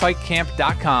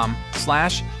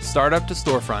joinfightcamp.com/startup to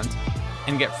storefront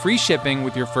and get free shipping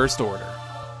with your first order.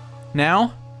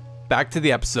 Now, back to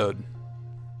the episode.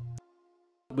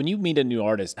 When you meet a new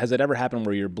artist, has it ever happened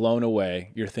where you're blown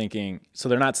away, you're thinking, so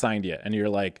they're not signed yet, and you're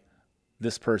like,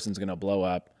 this person's gonna blow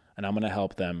up and I'm gonna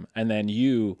help them. And then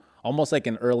you, almost like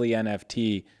an early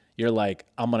NFT, you're like,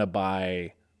 I'm gonna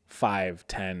buy 5,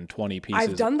 10, 20 pieces.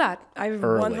 I've done that. I've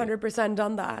early. 100%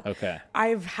 done that. Okay.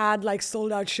 I've had like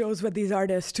sold out shows with these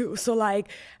artists too. So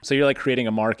like, so you're like creating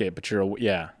a market, but you're,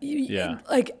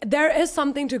 like there is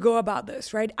something to go about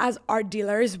this, right? As art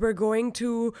dealers, we're going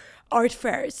to art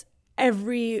fairs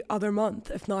every other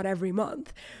month, if not every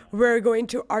month. We're going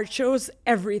to art shows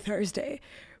every Thursday.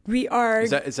 We are.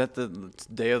 Is that the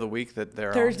day of the week that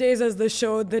they're Thursdays is the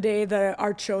day the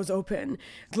art shows open.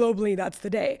 Globally, that's the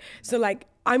day. So like,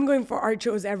 I'm going for art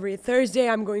shows every Thursday.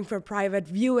 I'm going for private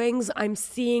viewings. I'm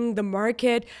seeing the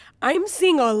market. I'm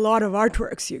seeing a lot of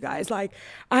artworks, you guys. Like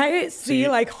I see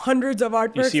like hundreds of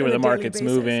artworks. You see where the market's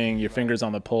moving, your fingers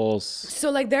on the pulse. So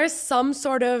like there's some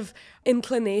sort of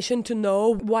inclination to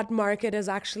know what market is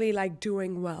actually like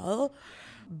doing well.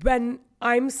 When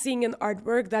I'm seeing an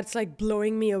artwork that's like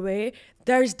blowing me away,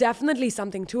 there's definitely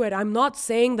something to it. I'm not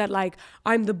saying that like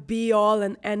I'm the be all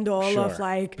and end all of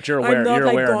like, but you're aware, I'm not you're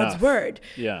like aware God's enough. word.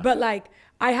 Yeah. But like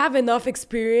I have enough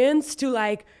experience to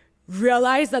like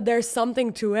realize that there's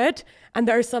something to it and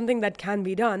there's something that can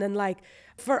be done. And like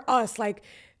for us, like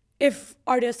if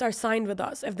artists are signed with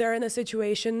us, if they're in a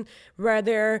situation where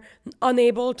they're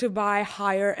unable to buy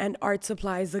higher end art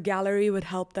supplies, the gallery would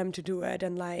help them to do it.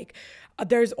 And like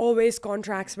there's always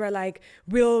contracts where like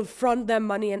we'll front them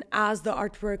money, and as the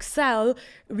artworks sell,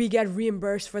 we get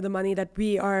reimbursed for the money that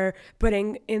we are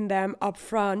putting in them up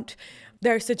front.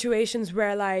 There are situations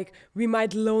where like we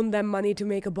might loan them money to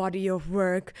make a body of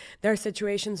work. There are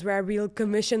situations where we'll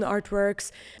commission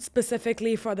artworks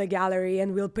specifically for the gallery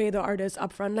and we'll pay the artist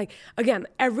upfront. Like again,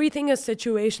 everything is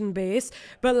situation based,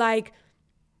 but like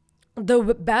the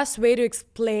best way to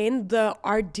explain the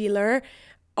art dealer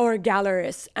or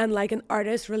gallerist and like an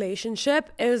artist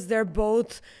relationship is they're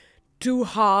both two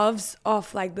halves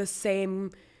of like the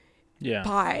same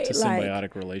pie. It's a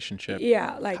symbiotic relationship.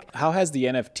 Yeah, like how has the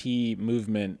NFT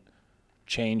movement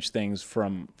changed things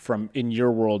from in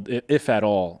your world, if at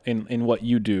all, in what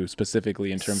you do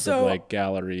specifically in terms of like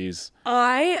galleries?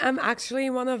 I am actually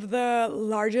one of the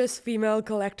largest female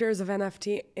collectors of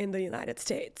NFT in the United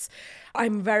States.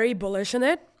 I'm very bullish in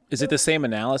it. Is it the same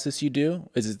analysis you do?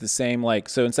 Is it the same, like,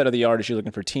 so instead of the artist, you're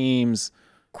looking for teams?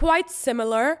 Quite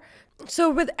similar. So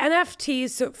with NFTs,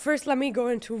 so first let me go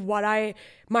into what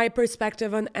my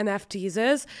perspective on NFTs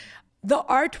is. The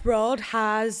art world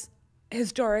has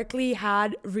historically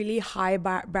had really high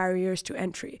barriers to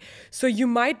entry. So you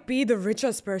might be the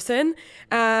richest person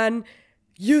and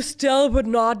you still would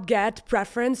not get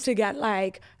preference to get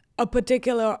like a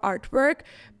particular artwork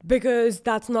because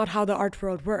that's not how the art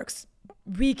world works.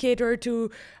 We cater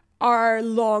to our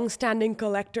long-standing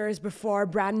collectors before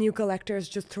brand new collectors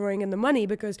just throwing in the money,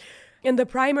 because in the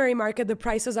primary market, the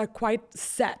prices are quite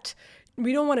set.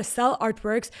 We don't want to sell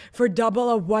artworks for double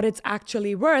of what it's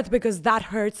actually worth because that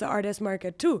hurts the artist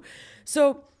market too.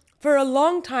 So for a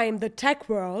long time, the tech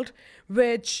world,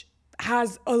 which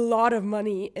has a lot of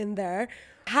money in there,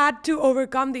 had to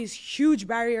overcome these huge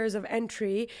barriers of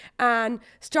entry and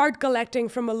start collecting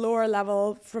from a lower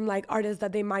level from like artists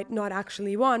that they might not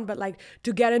actually want, but like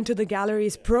to get into the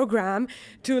galleries program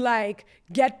to like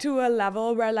get to a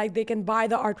level where like they can buy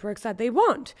the artworks that they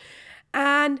want.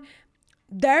 And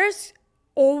there's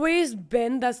always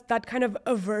been that kind of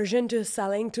aversion to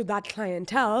selling to that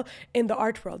clientele in the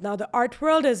art world. Now the art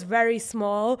world is very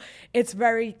small, it's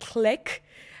very clique.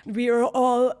 We are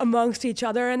all amongst each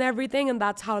other and everything, and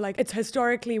that's how like it's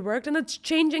historically worked, and it's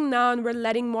changing now and we're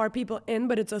letting more people in,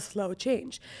 but it's a slow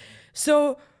change.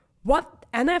 So what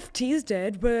NFTs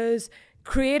did was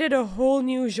created a whole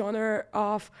new genre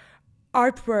of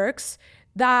artworks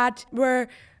that were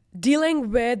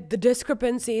dealing with the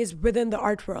discrepancies within the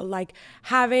art world, like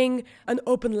having an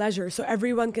open ledger so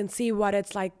everyone can see what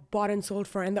it's like bought and sold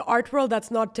for. In the art world, that's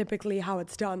not typically how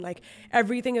it's done. Like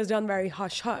everything is done very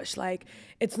hush-hush. Like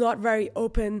it's not very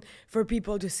open for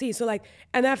people to see. So like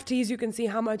NFTs, you can see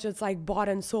how much it's like bought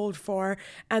and sold for,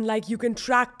 and like you can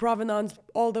track provenance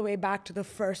all the way back to the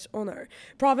first owner.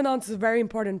 Provenance is very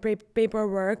important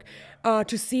paperwork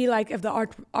to see like if the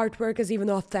artwork is even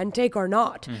authentic or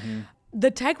not. Mm-hmm. The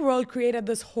tech world created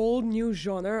this whole new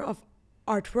genre of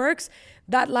artworks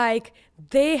that like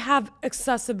they have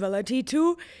accessibility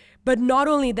to, but not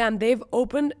only them, they've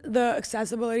opened the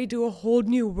accessibility to a whole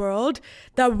new world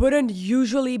that wouldn't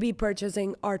usually be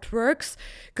purchasing artworks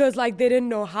because like they didn't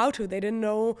know how to, they didn't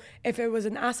know if it was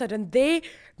an asset, and they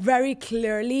very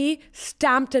clearly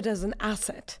stamped it as an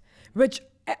asset, which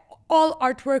all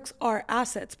artworks are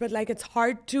assets, but like it's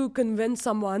hard to convince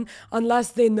someone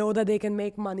unless they know that they can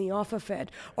make money off of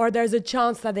it, or there's a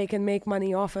chance that they can make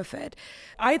money off of it.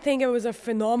 I think it was a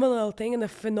phenomenal thing and a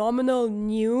phenomenal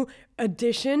new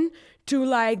addition to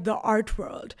like the art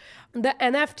world. The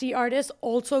NFT artists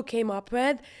also came up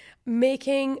with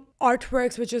making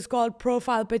artworks, which is called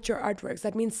profile picture artworks.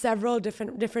 That means several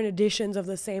different editions of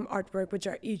the same artwork, which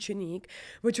are each unique,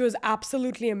 which was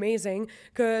absolutely amazing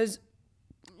because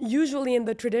usually in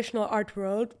the traditional art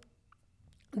world,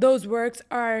 those works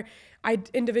are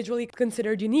individually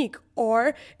considered unique,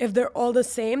 or if they're all the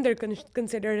same, they're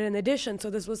considered an addition. So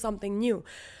this was something new.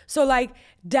 So like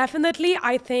definitely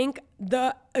I think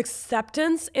the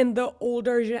acceptance in the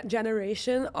older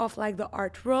generation of like the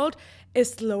art world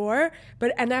is slower,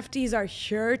 but NFTs are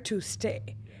here to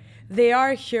stay. They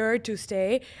are here to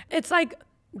stay. It's like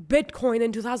Bitcoin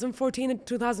in 2014 and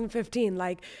 2015.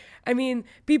 Like, I mean,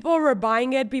 people were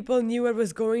buying it. People knew it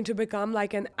was going to become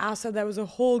like an asset. There was a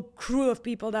whole crew of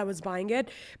people that was buying it,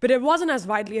 but it wasn't as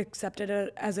widely accepted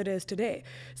as it is today.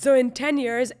 So in 10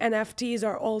 years, NFTs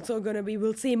are also going to be,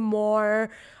 we'll see more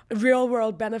real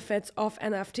world benefits of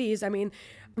NFTs. I mean,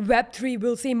 Web3,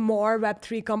 we'll see more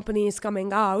Web3 companies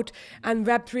coming out, and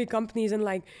Web3 companies, and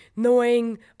like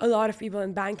knowing a lot of people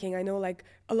in banking, I know like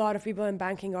a lot of people in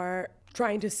banking are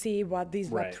trying to see what these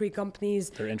Web3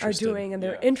 companies are doing, and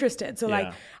they're interested. So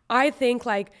like, I think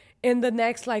like in the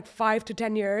next like 5 to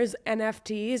 10 years,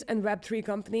 NFTs and Web3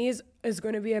 companies is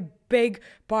going to be a big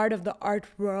part of the art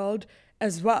world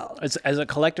as well. As a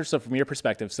collector, so from your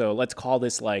perspective, so let's call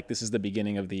this like, this is the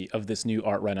beginning of this new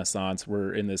art renaissance.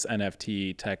 We're in this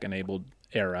NFT tech-enabled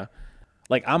era.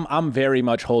 Like I'm very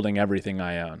much holding everything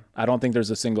I own. I don't think there's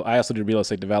a single, I also do real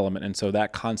estate development. And so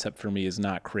that concept for me is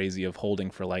not crazy of holding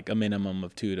for like a minimum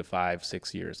of 2 to 5,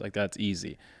 6 years. Like that's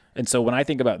easy. And so when I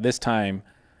think about this time,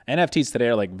 NFTs today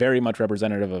are like very much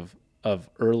representative of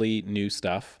early new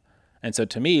stuff. And so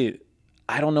to me,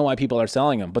 I don't know why people are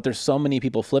selling them, but there's so many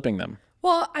people flipping them.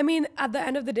 Well, I mean, at the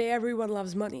end of the day, everyone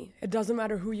loves money. It doesn't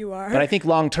matter who you are. But I think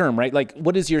long term, right? Like,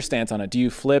 what is your stance on it? Do you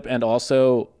flip and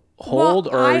also hold,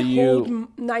 or are you?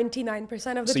 Hold 99% of the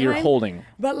time. So you're holding.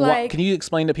 But like, can you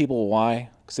explain to people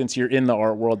why? Since you're in the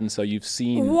art world and so you've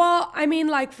seen. Well, I mean,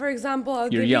 like for example, I'll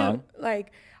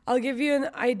give you an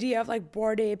idea of like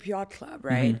Bored Ape Yacht Club,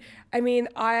 right? I mean,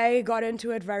 I got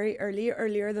into it very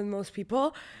earlier than most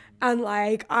people. And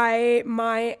like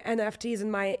my NFTs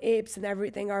and my apes and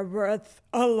everything are worth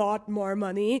a lot more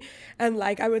money. And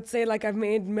like, I would say like I've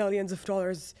made millions of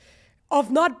dollars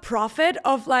of not profit,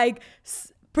 of like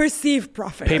perceived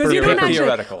profit. Because you don't actually,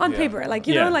 theoretical. On paper, like,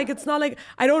 you know, like it's not like,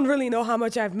 I don't really know how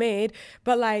much I've made,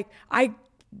 but like I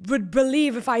would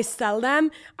believe if I sell them,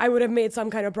 I would have made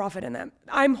some kind of profit in them.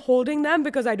 I'm holding them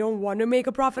because I don't want to make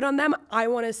a profit on them. I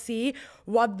want to see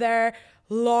what their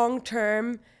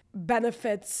long-term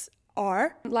benefits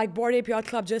are. Like Bored Ape Yacht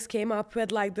Club just came up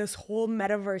with like this whole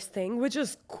metaverse thing, which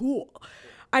is cool.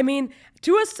 I mean,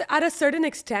 at a certain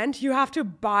extent, you have to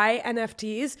buy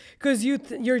NFTs because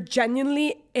you're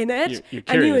genuinely in it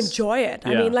and you enjoy it.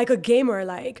 I mean, like a gamer,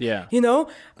 like, you know.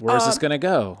 Where's this going to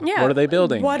go? What are they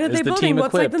building? What are they building?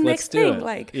 What's like the next thing?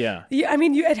 Like, I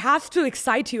mean, it has to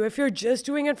excite you. If you're just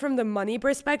doing it from the money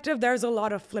perspective, there's a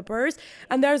lot of flippers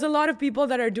and there's a lot of people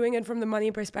that are doing it from the money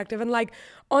perspective. And like,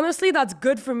 honestly, that's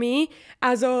good for me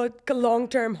as a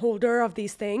long-term holder of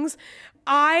these things.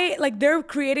 They're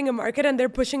creating a market and they're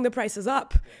pushing the prices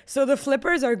up. So the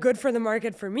flippers are good for the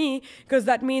market for me because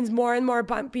that means more and more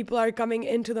people are coming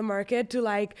into the market to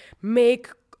like make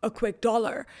a quick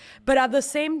dollar. But at the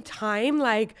same time,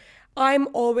 like I'm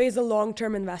always a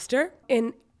long-term investor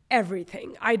in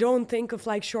everything. I don't think of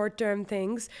like short-term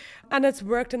things, and it's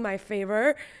worked in my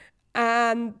favor.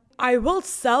 And I will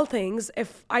sell things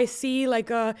if I see like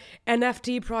a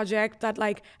NFT project that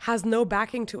like has no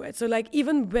backing to it. So like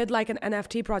even with like an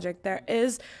NFT project, there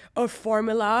is a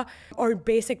formula or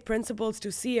basic principles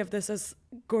to see if this is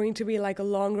going to be like a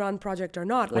long run project or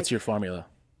not. What's your formula?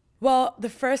 Well, the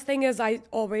first thing is I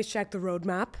always check the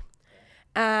roadmap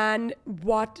and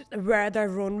where their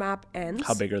roadmap ends.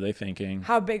 How big are they thinking?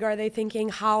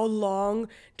 How long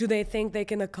do they think they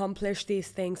can accomplish these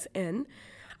things in?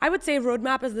 I would say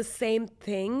roadmap is the same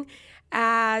thing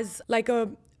as like a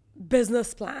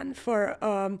business plan for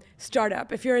a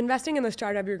startup. If you're investing in a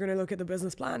startup, you're going to look at the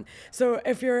business plan. So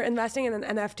if you're investing in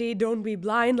an NFT, don't be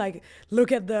blind, like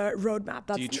look at the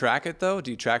roadmap. Do you track it though?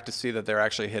 Do you track to see that they're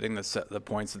actually hitting the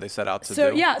points that they set out to do? So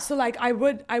yeah, so like I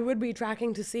would be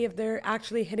tracking to see if they're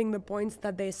actually hitting the points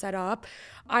that they set up.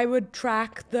 I would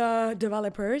track the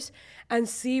developers and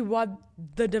see what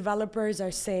the developers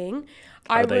are saying.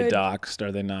 Are they doxxed?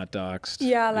 Are they not doxxed?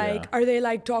 Yeah, like, are they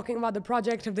like talking about the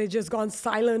project? Have they just gone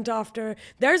silent after?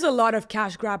 There's a lot of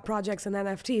cash grab projects in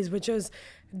NFTs, which is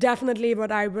definitely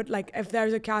what I would like. If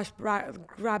there's a cash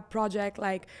grab project,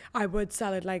 like I would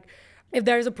sell it. Like if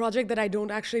there's a project that I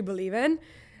don't actually believe in,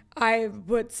 I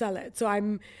would sell it.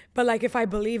 But like if I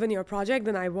believe in your project,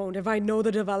 then I won't. If I know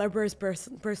the developers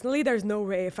personally, there's no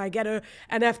way. If I get a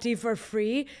NFT for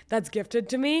free that's gifted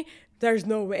to me, there's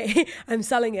no way I'm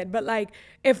selling it. But like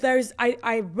if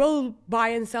I will buy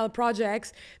and sell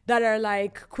projects that are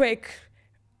like quick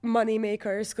money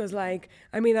makers, because like,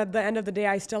 I mean, at the end of the day,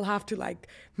 I still have to like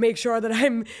make sure that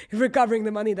I'm recovering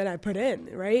the money that I put in,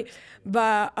 right?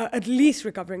 But at least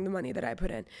recovering the money that I put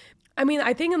in. I mean,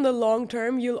 I think in the long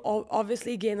term, you'll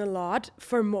obviously gain a lot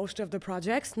for most of the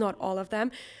projects, not all of them.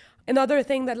 Another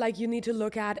thing that like you need to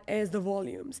look at is the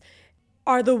volumes.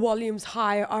 Are the volumes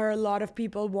high? Are a lot of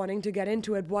people wanting to get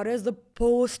into it? What is the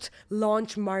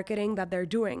post-launch marketing that they're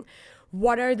doing?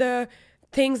 What are the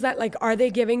things that like, are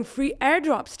they giving free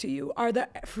airdrops to you? Are the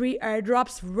free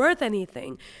airdrops worth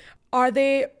anything? Are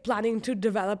they planning to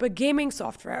develop a gaming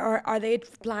software, or are they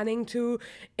planning to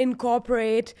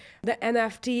incorporate the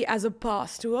NFT as a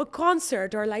pass to a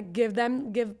concert, or like give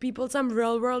people some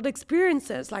real world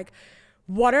experiences? Like,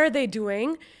 what are they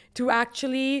doing to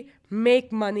actually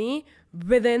make money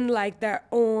within like their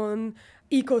own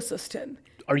ecosystem?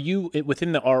 Are you,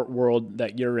 within the art world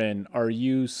that you're in, are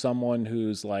you someone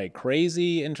who's like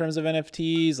crazy in terms of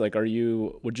NFTs? Like, would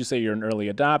you say you're an early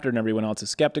adopter and everyone else is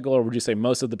skeptical, or would you say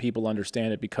most of the people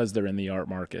understand it because they're in the art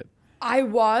market? I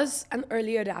was an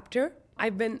early adapter.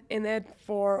 I've been in it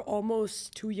for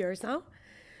almost 2 years now.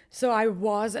 So I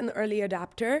was an early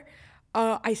adapter.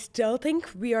 I still think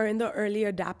we are in the early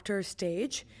adapter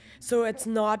stage. So it's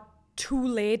not too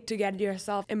late to get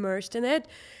yourself immersed in it.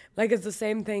 Like, it's the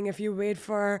same thing if you waited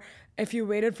for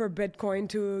Bitcoin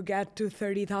to get to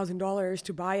 $30,000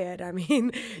 to buy it. I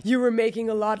mean, you were making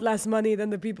a lot less money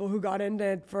than the people who got into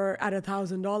it at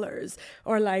 $1,000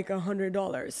 or like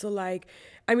 $100. So like,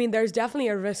 I mean, there's definitely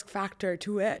a risk factor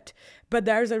to it, but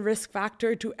there's a risk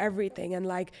factor to everything. And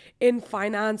like in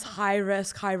finance, high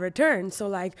risk, high return. So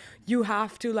like you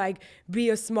have to like be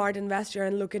a smart investor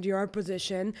and look at your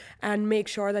position and make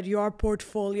sure that your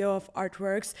portfolio of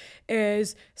artworks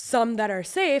is some that are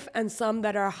safe and some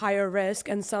that are higher risk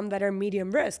and some that are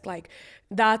medium risk. Like,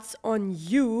 that's on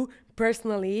you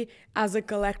personally as a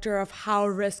collector of how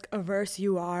risk averse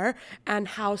you are and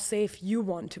how safe you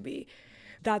want to be.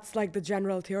 That's like the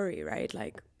general theory, right?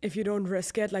 Like, if you don't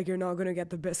risk it, like, you're not going to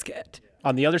get the biscuit.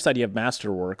 On the other side, you have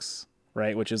Masterworks,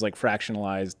 right? Which is like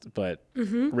fractionalized, but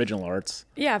original arts.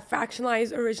 Yeah,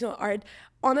 fractionalized original art.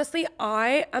 Honestly,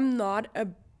 I am not a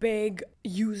big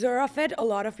user of it. A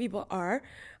lot of people are.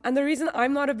 And the reason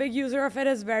I'm not a big user of it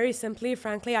is very simply,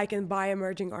 frankly, I can buy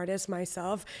emerging artists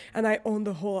myself and I own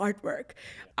the whole artwork.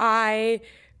 I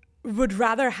would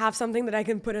rather have something that I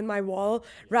can put in my wall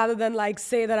rather than like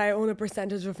say that I own a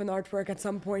percentage of an artwork at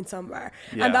some point somewhere.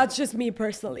 Yeah. And that's just me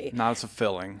personally. Not as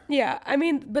fulfilling. Yeah, I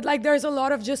mean, but like there's a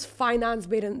lot of just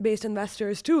finance-based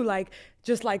investors too, like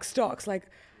just like stocks. Like,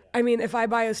 I mean, if I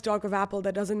buy a stock of Apple,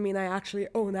 that doesn't mean I actually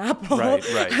own Apple. Right.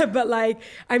 But like,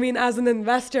 I mean, as an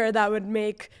investor, that would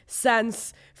make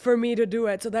sense for me to do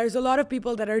it. So there's a lot of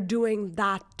people that are doing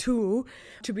that too,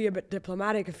 to be a bit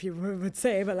diplomatic, if you would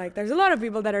say, but like, there's a lot of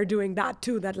people that are doing that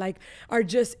too, that like are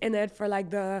just in it for like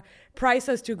the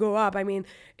prices to go up. I mean,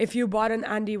 if you bought an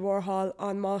Andy Warhol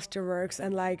on Masterworks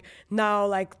and like now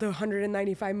like the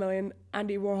 195 million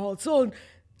Andy Warhol sold,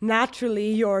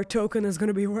 naturally your token is going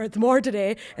to be worth more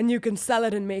today and you can sell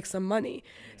it and make some money.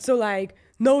 So like,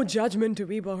 no judgment to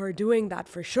people who are doing that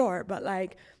for sure. But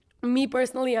like, me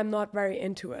personally, I'm not very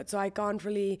into it. So I can't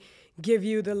really give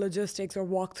you the logistics or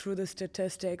walk through the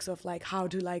statistics of like how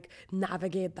to like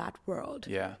navigate that world.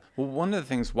 Yeah. Well, one of the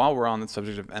things, while we're on the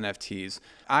subject of NFTs,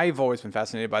 I've always been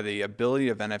fascinated by the ability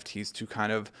of NFTs to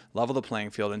kind of level the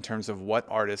playing field in terms of what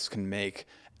artists can make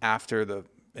after the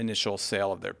initial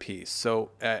sale of their piece. So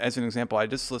as an example, I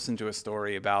just listened to a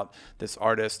story about this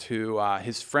artist who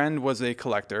his friend was a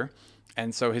collector.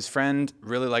 And so his friend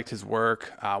really liked his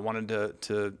work, wanted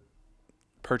to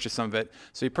purchase some of it.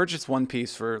 So he purchased one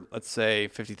piece for, let's say,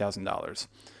 $50,000.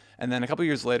 And then a couple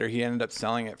years later, he ended up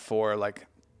selling it for like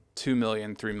 $2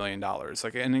 million, $3 million,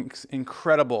 like an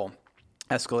incredible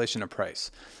escalation of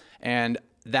price. And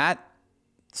that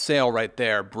sale right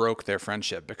there broke their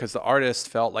friendship because the artist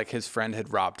felt like his friend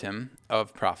had robbed him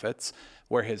of profits,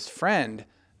 where his friend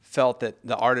felt that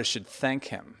the artist should thank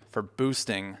him for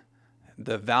boosting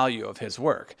the value of his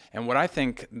work. And what I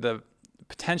think the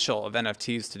potential of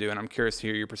NFTs to do, and I'm curious to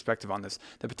hear your perspective on this,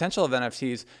 the potential of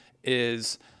NFTs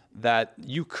is that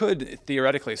you could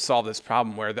theoretically solve this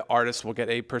problem where the artist will get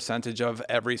a percentage of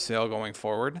every sale going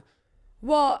forward.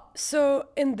 Well, so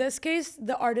in this case,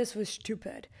 the artist was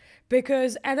stupid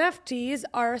because NFTs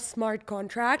are a smart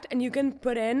contract and you can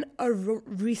put in a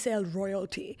resale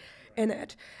royalty in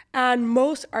it. And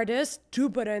most artists do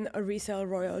put in a resale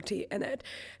royalty in it.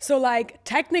 So like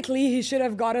technically he should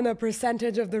have gotten a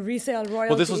percentage of the resale royalty.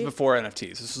 Well, this was before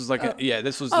NFTs. This was like,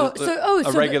 this was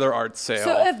a regular art sale.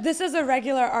 So if this is a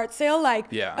regular art sale,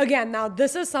 like, again, now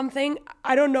this is something,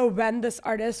 I don't know when this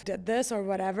artist did this or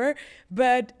whatever,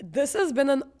 but this has been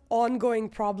an ongoing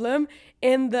problem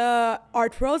in the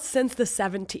art world since the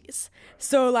 70s.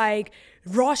 So like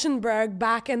Rauschenberg,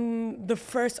 back in the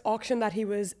first auction that he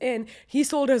was in, he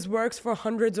sold his works for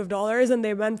hundreds of dollars and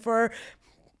they went for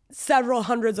several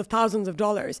hundreds of thousands of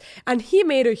dollars. And he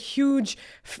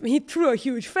threw a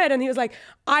huge fit and he was like,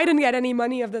 I didn't get any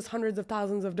money of this hundreds of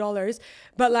thousands of dollars,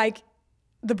 but like,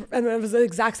 and it was the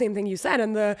exact same thing you said.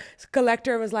 And the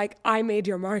collector was like, I made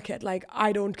your market. Like,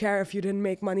 I don't care if you didn't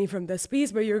make money from this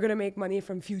piece, but you're going to make money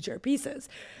from future pieces.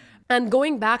 And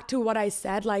going back to what I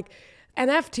said, like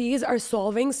NFTs are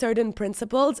solving certain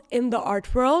principles in the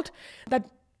art world that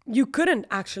you couldn't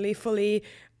actually fully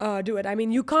do it. I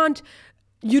mean, you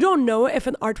don't know if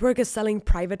an artwork is selling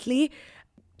privately.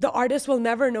 The artist will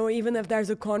never know, even if there's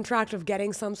a contract of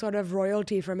getting some sort of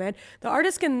royalty from it. The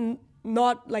artist can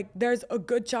not, like, there's a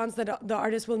good chance that the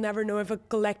artist will never know if a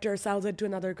collector sells it to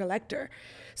another collector.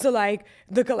 So like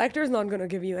the collector is not going to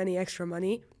give you any extra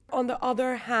money. On the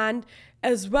other hand,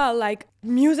 as well, like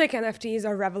music NFTs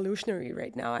are revolutionary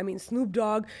right now. I mean, Snoop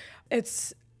Dogg,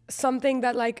 it's something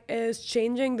that like is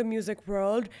changing the music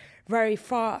world very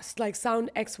fast, like Sound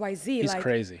XYZ. He's like,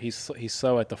 crazy. He's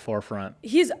so at the forefront.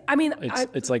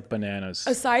 It's like bananas.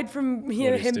 Aside from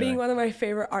him being one of my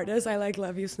favorite artists, I like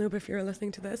love you, Snoop, if you're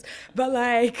listening to this. But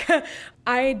like,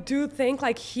 I do think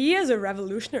like he is a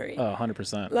revolutionary. Oh,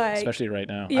 100%. Like, especially right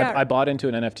now. Yeah. I bought into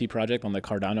an NFT project on the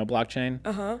Cardano blockchain.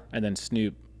 And then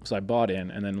Snoop, so I bought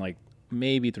in, and then like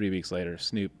maybe 3 weeks later,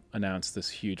 Snoop announced this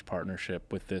huge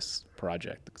partnership with this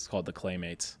project. It's called the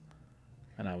Claymates.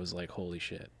 And I was like, holy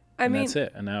shit. That's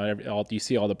it. And now you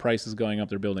see all the prices going up.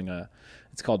 They're building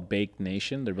it's called Baked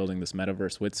Nation. They're building this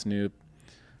metaverse with Snoop.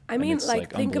 I mean,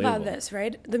 like think about this,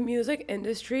 right? The music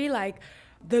industry, like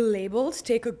the labels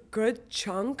take a good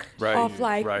chunk of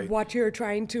like what you're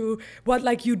trying to, what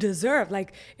like you deserve.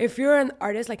 Like if you're an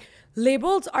artist, like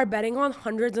labels are betting on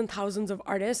hundreds and thousands of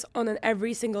artists on an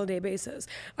every single day basis.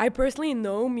 I personally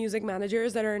know music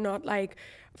managers that are not like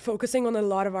focusing on a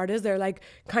lot of artists. They're like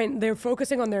they're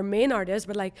focusing on their main artists,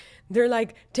 but like they're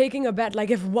like taking a bet. Like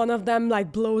if one of them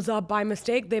like blows up by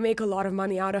mistake, they make a lot of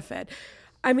money out of it.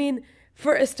 I mean,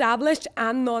 for established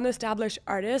and non-established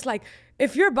artists, like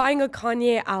if you're buying a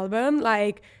Kanye album,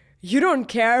 like you don't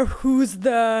care who's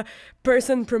the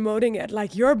person promoting it.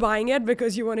 Like you're buying it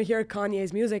because you want to hear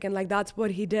Kanye's music, and like that's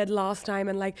what he did last time,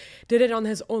 and like did it on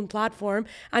his own platform,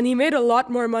 and he made a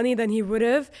lot more money than he would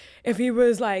have if he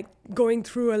was like going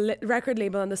through a record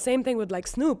label. And the same thing with like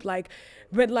Snoop, like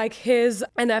with like his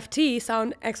NFT,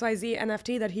 Sound XYZ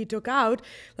NFT that he took out,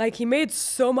 like he made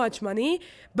so much money,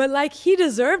 but like he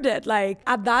deserved it. Like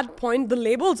at that point, the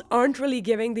labels aren't really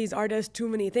giving these artists too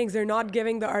many things. They're not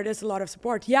giving the artists a lot of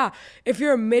support. Yeah, if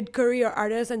you're a mid-career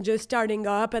artist and just starting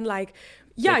up and like,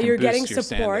 yeah, you're getting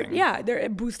support. Standing. Yeah, they're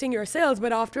boosting your sales,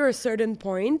 but after a certain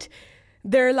point,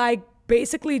 they're like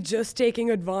basically just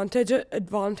taking advantage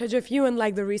of you and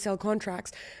like the resale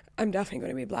contracts. I'm definitely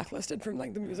going to be blacklisted from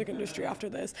like the music industry after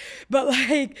this, but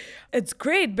like it's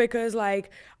great because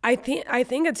like I think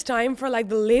it's time for like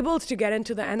the labels to get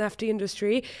into the NFT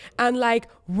industry and like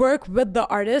work with the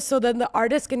artists so that the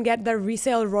artists can get their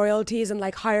resale royalties and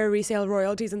like higher resale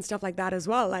royalties and stuff like that as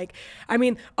well. Like, I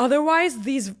mean, otherwise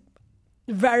these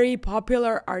very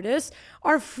popular artists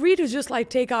are free to just like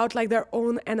take out like their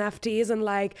own NFTs and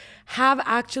like have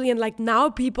actually, and like now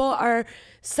people are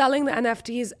selling the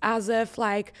NFTs as if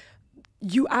like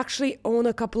you actually own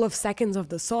a couple of seconds of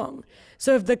the song.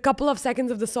 So if the couple of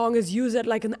seconds of the song is used at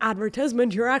like an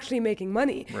advertisement, you're actually making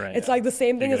money. Right. It's like the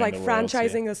same thing as like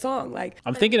franchising royalty. A song. Like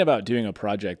I'm thinking about doing a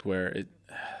project where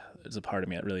there's a part of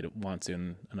me that really wants to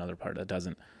and another part that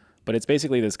doesn't. But it's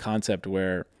basically this concept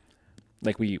where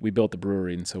like we built the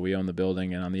brewery, and so we own the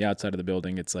building, and on the outside of the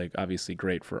building, it's like obviously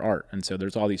great for art. And so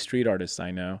there's all these street artists I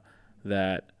know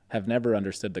that have never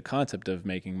understood the concept of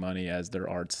making money as their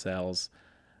art sells,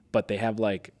 but they have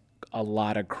like a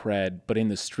lot of cred, but in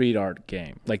the street art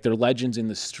game, like they're legends in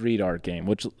the street art game,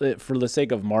 which for the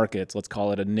sake of markets, let's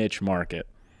call it a niche market,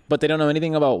 but they don't know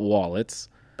anything about wallets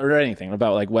or anything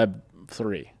about like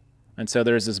Web3. And so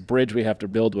there's this bridge we have to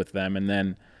build with them. And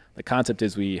then the concept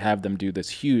is we have them do this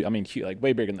huge, like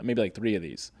way bigger than maybe like 3 of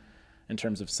these in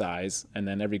terms of size. And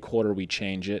then every quarter we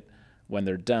change it. When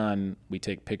they're done, we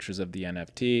take pictures of the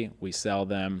NFT, we sell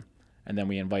them, and then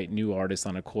we invite new artists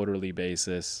on a quarterly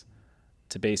basis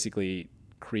to basically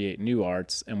create new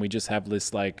arts. And we just have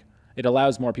this like, it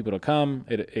allows more people to come.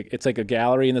 It's like a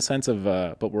gallery in the sense of,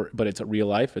 but it's a real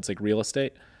life. It's like real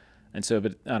estate. And so,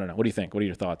 but I don't know. What do you think? What are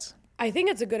your thoughts? I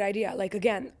think it's a good idea. Like,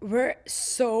 again, we're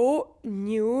so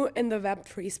new in the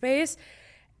Web3 space.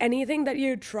 Anything that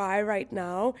you try right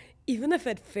now, even if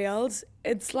it fails,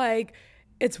 it's like,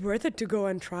 it's worth it to go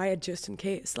and try it just in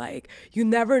case. Like, you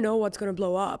never know what's going to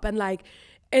blow up. And like,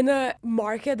 in a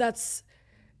market that's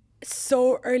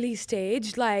so early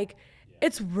stage, like,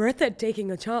 it's worth it taking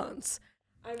a chance.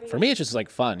 I mean, for me, it's just like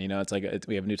fun, you know. It's like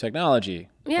we have new technology.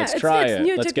 Yeah, let's try it.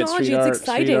 New let's technology. Get street it's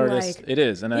exciting. Street artists. Like, it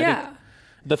is, and I think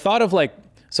the thought of like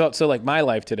so like my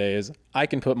life today is I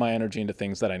can put my energy into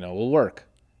things that I know will work.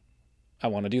 I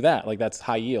want to do that. Like that's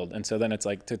high yield, and so then it's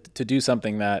like to do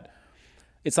something that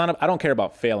it's not, I don't care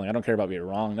about failing. I don't care about being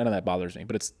wrong. None of that bothers me.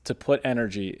 But it's to put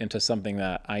energy into something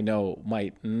that I know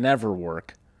might never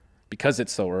work because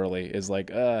it's so early is like,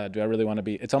 do I really want to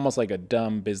be? It's almost like a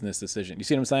dumb business decision. You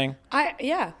see what I'm saying?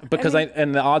 Yeah. Because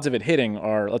and the odds of it hitting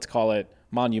are, let's call it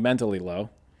monumentally low.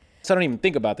 So I don't even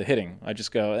think about the hitting. I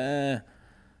just go,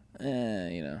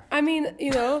 you know. I mean,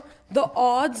 you know, the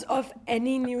odds of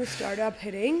any new startup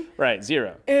hitting Right,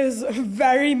 zero. is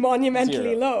very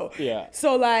monumentally low. Yeah.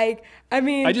 So like, I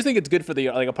mean, I just think it's good for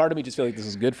like a part of me just feel like this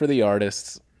is good for the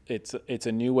artists. It's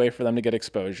a new way for them to get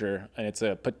exposure, and it's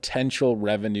a potential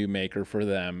revenue maker for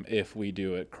them if we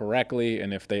do it correctly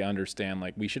and if they understand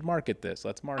like we should market this.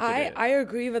 Let's market it. I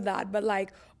agree with that, but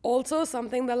like also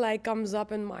something that like comes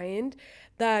up in mind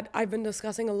that I've been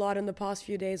discussing a lot in the past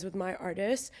few days with my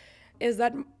artists is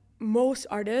that most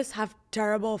artists have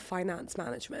terrible finance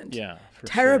management. Yeah, for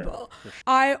terrible. Sure.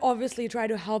 I obviously try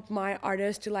to help my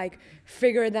artists to like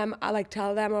figure them, like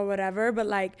tell them or whatever, but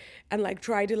like, and like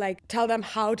try to like tell them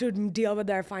how to deal with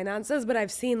their finances. But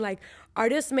I've seen like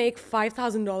artists make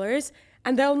 $5,000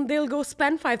 and they'll go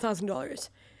spend $5,000.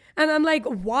 And I'm like,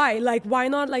 why? Like, why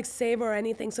not like save or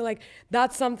anything? So like,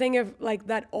 that's something if like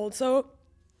that also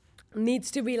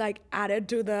needs to be like added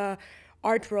to the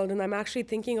art world, and I'm actually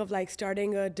thinking of like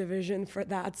starting a division for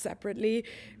that separately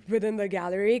within the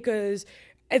gallery, because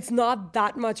it's not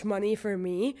that much money for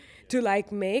me to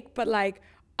like make, but like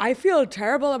I feel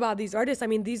terrible about these artists. I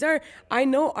mean, I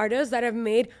know artists that have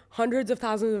made hundreds of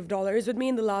thousands of dollars with me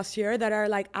in the last year that are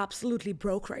like absolutely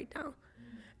broke right now.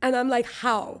 And I'm like,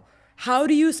 how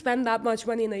do you spend that much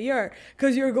money in a year?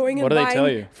 Because you're going and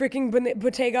buying freaking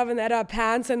Bottega Veneta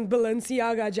pants and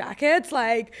Balenciaga jackets.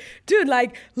 Like, dude,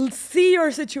 like, see your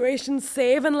situation,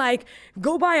 save, and like,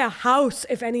 go buy a house,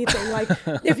 if anything. Like,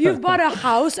 if you've bought a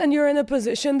house and you're in a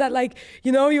position that like,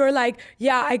 you know, you're like,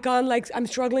 yeah, I can't, like, I'm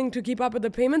struggling to keep up with the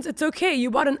payments. It's okay.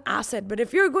 You bought an asset. But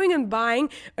if you're going and buying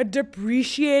a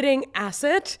depreciating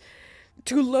asset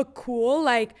to look cool,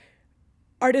 like,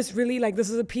 artists really, like, this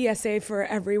is a PSA for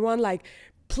everyone, like,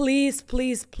 please,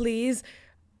 please, please,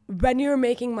 when you're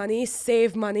making money,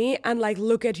 save money and like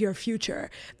look at your future.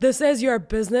 This is your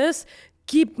business.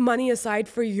 Keep money aside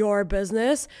for your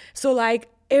business. So like,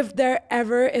 if there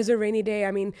ever is a rainy day,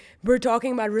 I mean, we're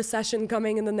talking about recession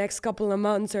coming in the next couple of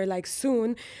months or like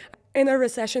soon. In a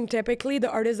recession, typically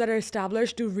the artists that are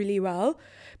established do really well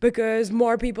because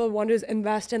more people want to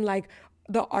invest in like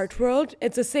the art world.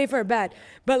 It's a safer bet.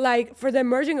 But like for the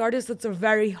emerging artists, it's a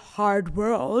very hard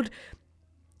world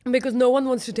because no one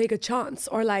wants to take a chance,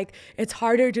 or like it's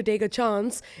harder to take a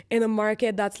chance in a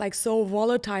market that's like so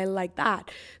volatile like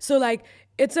that. So like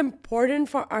it's important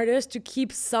for artists to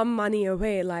keep some money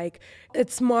away. Like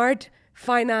it's smart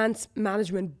finance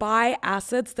management. Buy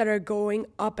assets that are going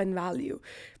up in value.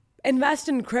 Invest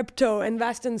in crypto,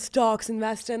 invest in stocks,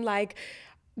 invest in like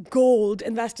gold,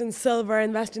 invest in silver,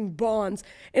 invest in bonds,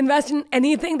 invest in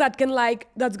anything that can like,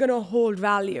 that's going to hold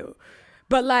value.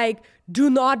 But like, do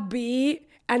not be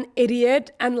an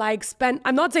idiot and like spend,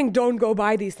 I'm not saying don't go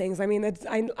buy these things. I mean,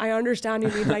 I understand you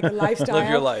need like a lifestyle. Live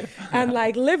your life. And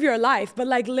like live your life, but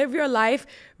like live your life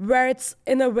where it's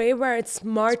in a way where it's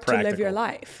smart to live your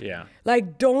life. Yeah.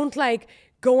 Like don't like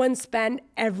go and spend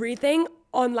everything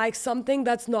on like something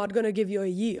that's not going to give you a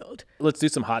yield. Let's do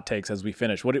some hot takes as we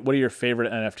finish. What are your favorite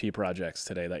NFT projects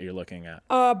today that you're looking at?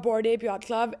 Bored Ape Yacht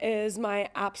Club is my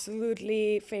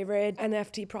absolutely favorite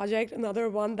NFT project. Another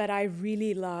one that I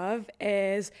really love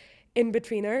is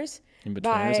In-Betweeners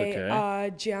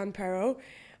by Gian Perro.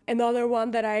 Another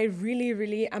one that I really,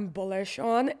 really am bullish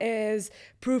on is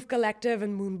Proof Collective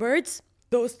and Moonbirds.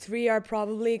 Those three are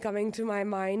probably coming to my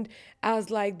mind as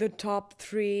like the top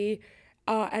three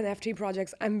NFT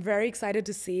projects. I'm very excited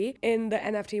to see in the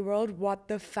NFT world what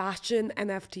the fashion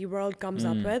NFT world comes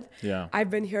up with. Yeah. I've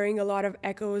been hearing a lot of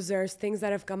echoes. There's things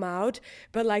that have come out,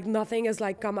 but like nothing has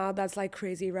like come out that's like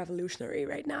crazy revolutionary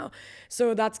right now.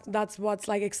 So that's what's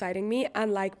like exciting me,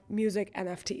 and like music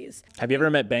NFTs. Have you ever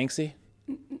met Banksy?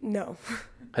 No.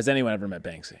 Has anyone ever met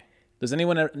Banksy? Does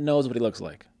anyone knows what he looks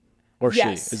like? Or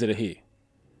Yes. she? Is it a he?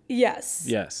 Yes.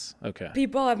 Yes. Okay.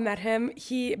 People have met him.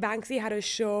 Banksy had a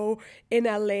show in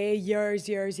LA years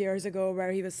ago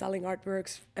where he was selling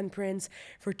artworks and prints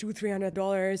for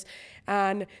 $200-$300.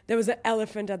 And there was an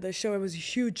elephant at the show. It was a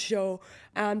huge show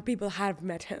and people have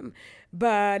met him.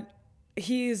 But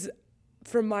he's,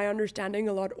 from my understanding,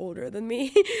 a lot older than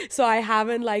me. So I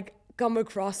haven't like come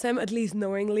across him, at least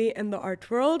knowingly, in the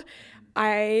art world.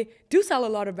 I do sell a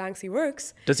lot of Banksy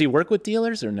works. Does he work with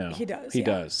dealers or no? He does. He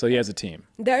does. So he has a team.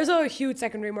 There's a huge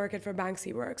secondary market for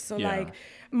Banksy works. So like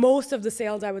most of the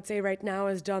sales, I would say right now,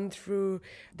 is done through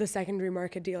the secondary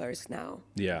market dealers now.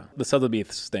 Yeah. The Sotheby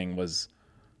thing was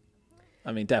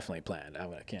I mean, definitely planned.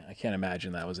 I can't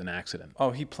imagine that was an accident.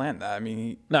 Oh, he planned that. I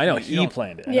mean, No, I know he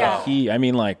planned it. Yeah. I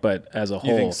mean, like, but as a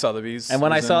whole. You think Sotheby's? And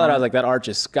when I was in saw it, on I was like, that art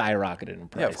just skyrocketed in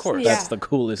price. Yeah, of course. That's Yeah. the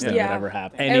coolest thing that ever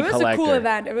happened. It was a cool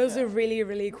event. It was a really,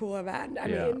 really cool event. I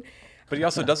Yeah. mean, But he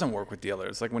also doesn't work with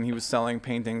dealers. Like when he was selling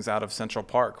paintings out of Central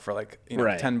Park for like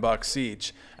Right. $10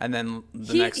 each, and then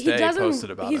the next day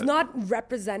posted about he's it. not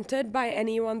represented by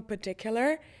anyone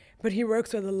particular, but he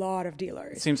works with a lot of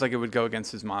dealers. It seems like it would go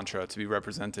against his mantra to be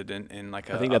represented in like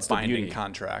I think a that's the binding beauty.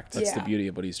 contract. That's the Yeah. beauty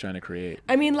of what he's trying to create.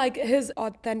 I mean, like his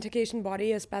authentication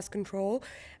body is Pest Control,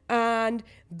 and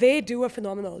they do a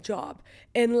phenomenal job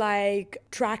in like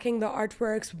tracking the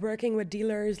artworks, working with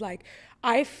dealers. Like,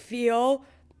 I feel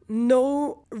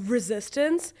no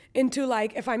resistance into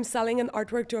like if I'm selling an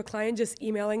artwork to a client, just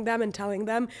emailing them and telling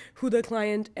them who the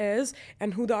client is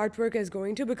and who the artwork is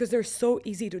going to, because they're so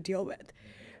easy to deal with.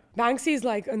 Banksy is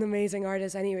like an amazing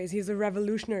artist anyways. He's a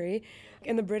revolutionary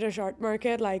in the British art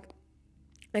market. Like,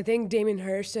 I think Damien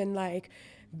Hirst and like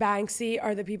Banksy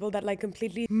are the people that like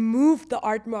completely moved the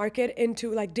art market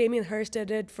into, like, Damien Hirst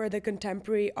did it for the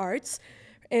contemporary arts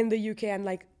in the UK, and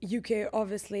like UK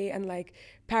obviously, and like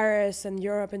Paris and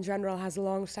Europe in general has a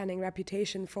long-standing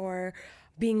reputation for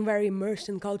being very immersed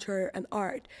in culture and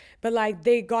art. But like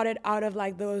they got it out of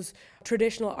like those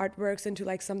traditional artworks into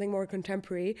like something more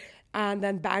contemporary, and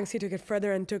then Banksy took it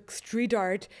further and took street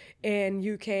art in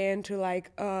UK into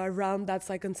like a realm that's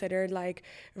like considered like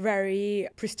very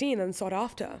pristine and sought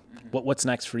after. What's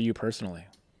next for you personally?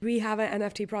 We have an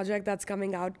NFT project that's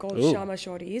coming out called Ooh. Shama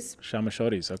Shorties. Shama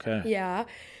Shorties, okay. Yeah.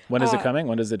 When is it coming?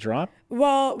 When does it drop?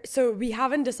 Well, so we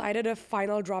haven't decided a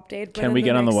final drop date. But Can we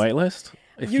get on the white list?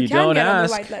 If you can don't get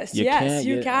ask, on the white list. you Yes, can't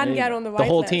you can get on the The white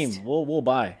whole list. team, we'll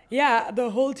buy. Yeah, the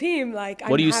whole team. Like,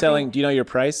 What are you selling? Do you know your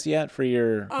price yet for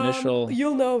your initial?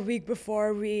 You'll know a week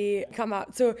before we come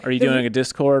out. So Are you doing a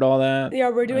Discord, all that? Yeah,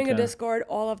 we're doing a Okay. Discord,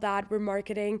 all of that. We're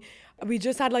marketing. We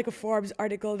just had like a Forbes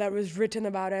article that was written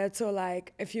about it. So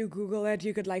like if you Google it,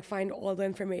 you could like find all the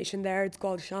information there. It's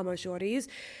called Shama Shorties.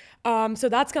 So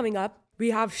that's coming up. We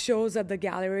have shows at the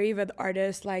gallery with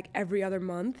artists like every other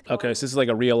month. Okay, so this is like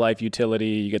a real life utility.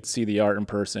 You get to see the art in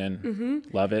person.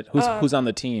 Love it. Who's on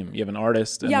the team? You have an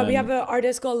artist. And Yeah, then, we have an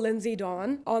artist called Lindsay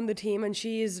Dawn on the team, and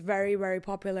she's very, very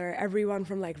popular. Everyone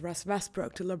from like Russ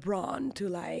Westbrook to LeBron to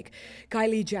like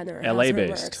Kylie Jenner. has LA her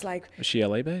based. works. Like, Is she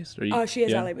LA based? Or she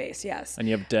is yeah? LA based, yes. And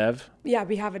you have Dev. Yeah,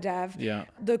 we have a dev. Yeah.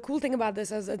 The cool thing about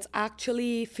this is it's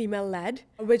actually female led,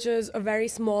 which is a very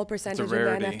small percentage in the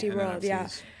rarity NFT in world. Yeah.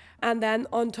 NFTs. And then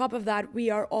on top of that,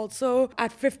 we are also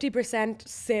at 50%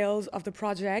 sales of the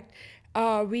project.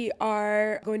 We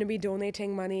are going to be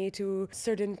donating money to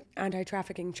certain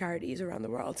anti-trafficking charities around the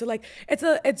world. So like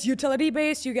it's utility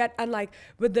based. You get, and like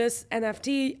with this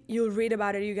NFT, you'll read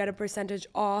about it. You get a percentage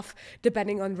off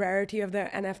depending on rarity of the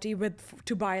NFT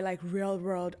to buy like real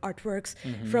world artworks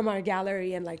from our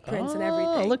gallery and like prints and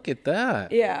everything. Oh, look at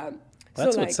that. Yeah.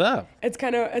 That's so, what's like, up. It's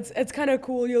kind of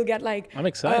cool. You'll get like I'm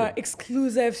excited.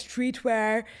 Exclusive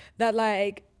streetwear that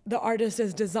like the artist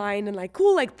has designed and like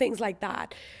cool like things like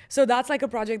that. So that's like a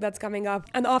project that's coming up.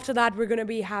 And after that, we're gonna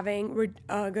be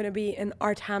in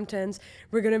Art Hamptons.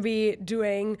 We're gonna be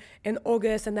doing in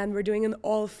August, and then we're doing an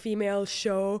all-female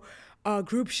show.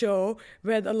 Group show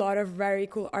with a lot of very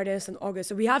cool artists in August.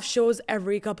 So we have shows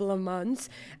every couple of months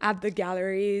at the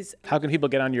galleries. How can people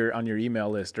get on your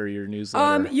email list or your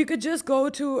newsletter? You could just go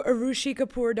to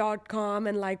arushikapoor.com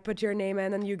and like put your name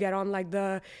in, and you get on like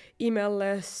the email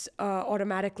list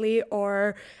automatically,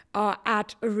 or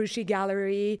at Arushi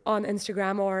Gallery on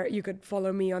Instagram, or you could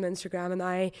follow me on Instagram, and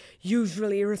I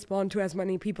usually respond to as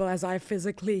many people as I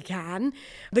physically can.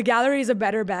 The gallery is a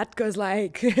better bet because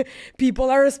like people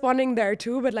are responding there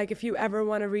too, but like if you ever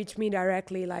want to reach me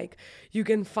directly, like you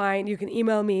can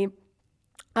email me.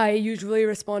 I usually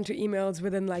respond to emails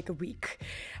within like a week.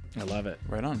 I love it.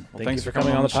 Right on. Well, Thank thanks you for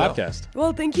coming on the show. podcast.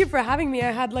 Well, thank you for having me.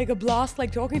 I had like a blast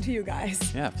like talking to you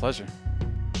guys. Yeah, pleasure.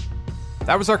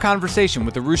 That was our conversation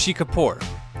with Arushi Kapoor.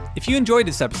 If you enjoyed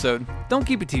this episode, don't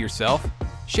keep it to yourself.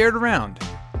 Share it around.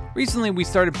 Recently, we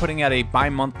started putting out a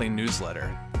bi-monthly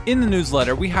newsletter. In the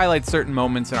newsletter, we highlight certain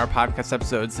moments in our podcast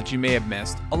episodes that you may have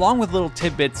missed, along with little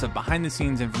tidbits of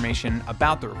behind-the-scenes information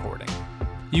about the recording.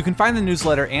 You can find the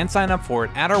newsletter and sign up for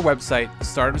it at our website,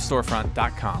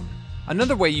 startupstorefront.com.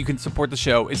 Another way you can support the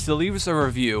show is to leave us a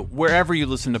review wherever you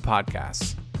listen to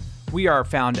podcasts. We are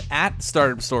found at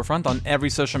Startup Storefront on every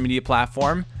social media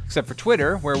platform, except for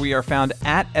Twitter, where we are found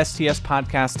at STS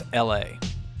Podcast LA.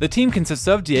 The team consists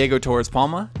of Diego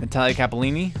Torres-Palma, Natalia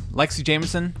Capolini, Lexi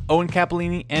Jameson, Owen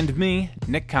Capolini, and me,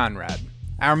 Nick Conrad.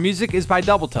 Our music is by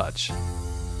Double Touch.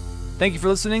 Thank you for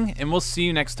listening, and we'll see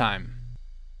you next time.